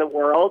in the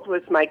world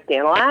was Mike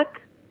Danilak,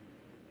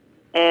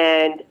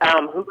 and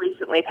who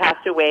recently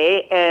passed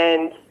away.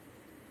 And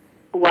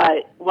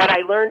what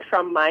I learned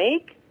from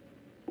Mike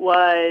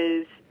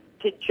was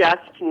to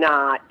just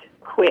not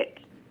quit.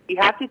 You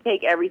have to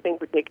take everything,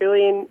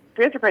 particularly in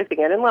transfer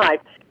pricing and in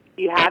life,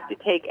 you have to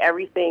take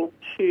everything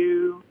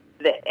to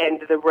the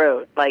end of the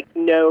road, like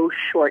no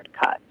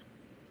shortcuts.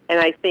 And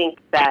I think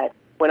that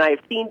when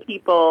I've seen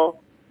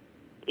people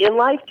in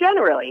life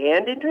generally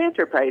and in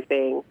transfer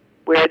pricing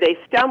where they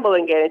stumble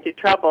and get into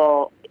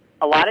trouble,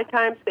 a lot of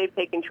times they've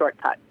taken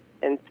shortcuts.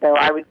 And so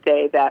I would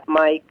say that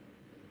Mike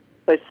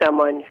was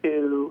someone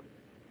who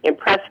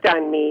impressed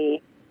on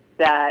me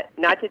that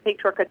not to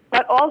take shortcuts,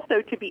 but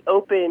also to be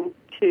open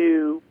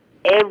to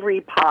every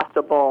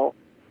possible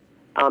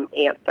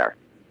answer.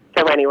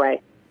 So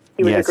anyway,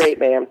 he was a great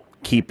man.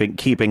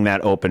 Keeping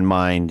that open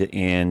mind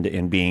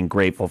and being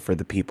grateful for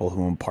the people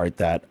who impart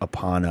that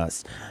upon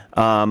us.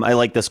 I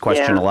like this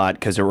question a lot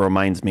because it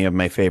reminds me of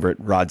my favorite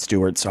Rod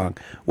Stewart song.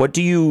 What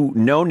do you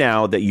know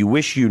now that you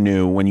wish you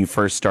knew when you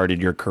first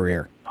started your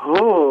career?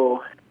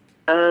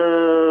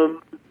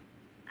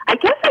 I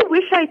guess I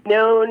wish I'd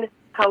known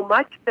how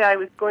much that I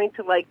was going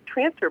to like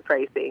transfer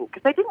pricing,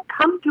 because I didn't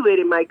come to it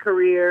in my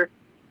career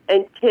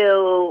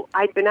until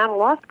I'd been out of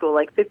law school,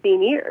 like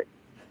 15 years.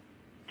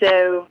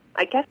 So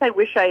I guess I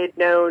wish I had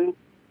known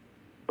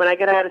when I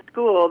got out of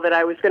school that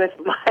I was going to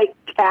like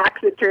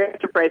tax and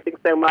transfer pricing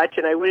so much,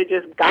 and I would have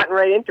just gotten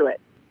right into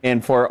it.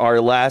 And for our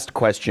last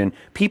question,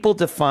 people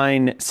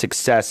define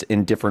success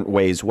in different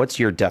ways. What's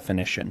your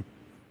definition?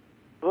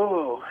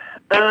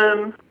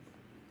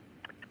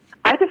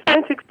 I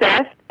define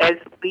success as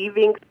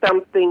leaving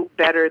something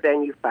better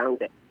than you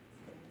found it.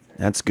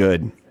 That's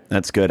good.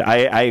 That's good.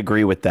 I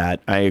agree with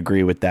that.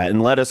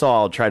 And let us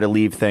all try to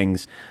leave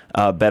things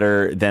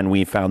better than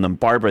we found them.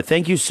 Barbara,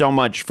 thank you so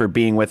much for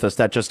being with us.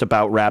 That just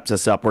about wraps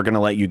us up. We're going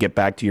to let you get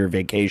back to your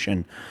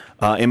vacation.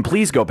 And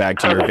please go back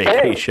to your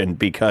vacation,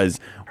 because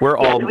we're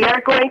all... We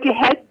are going to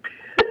head...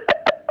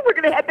 We're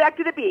going to head back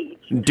to the beach.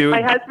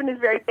 My husband is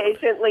very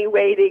patiently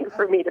waiting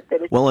for me to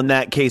finish. Well, in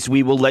that case,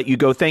 we will let you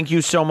go. Thank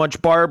you so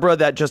much, Barbara.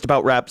 That just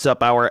about wraps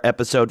up our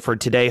episode for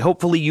today.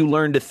 Hopefully you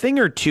learned a thing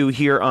or two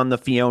here on The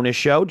Fiona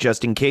Show.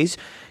 Just in case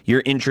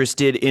you're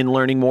interested in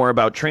learning more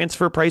about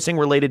transfer pricing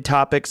related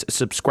topics,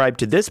 subscribe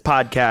to this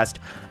podcast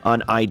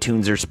on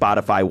iTunes or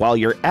Spotify. While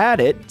you're at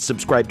it,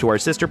 subscribe to our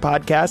sister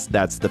podcast.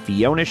 That's The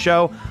Fiona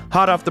Show,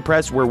 hot off the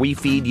press, where we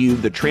feed you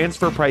the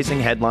transfer pricing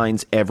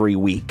headlines every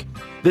week.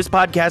 This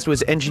podcast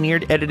was engineered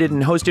engineered, edited,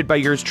 and hosted by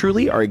yours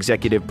truly. Our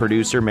executive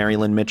producer,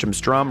 Marilyn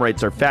Mitchum-Strom,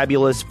 writes our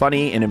fabulous,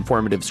 funny, and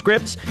informative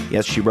scripts.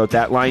 Yes, she wrote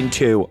that line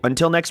too.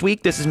 Until next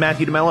week, this is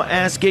Matthew DeMello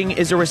asking,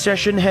 is a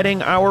recession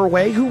heading our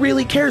way? Who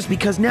really cares?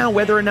 Because now,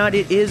 whether or not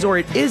it is or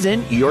it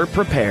isn't, you're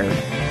prepared.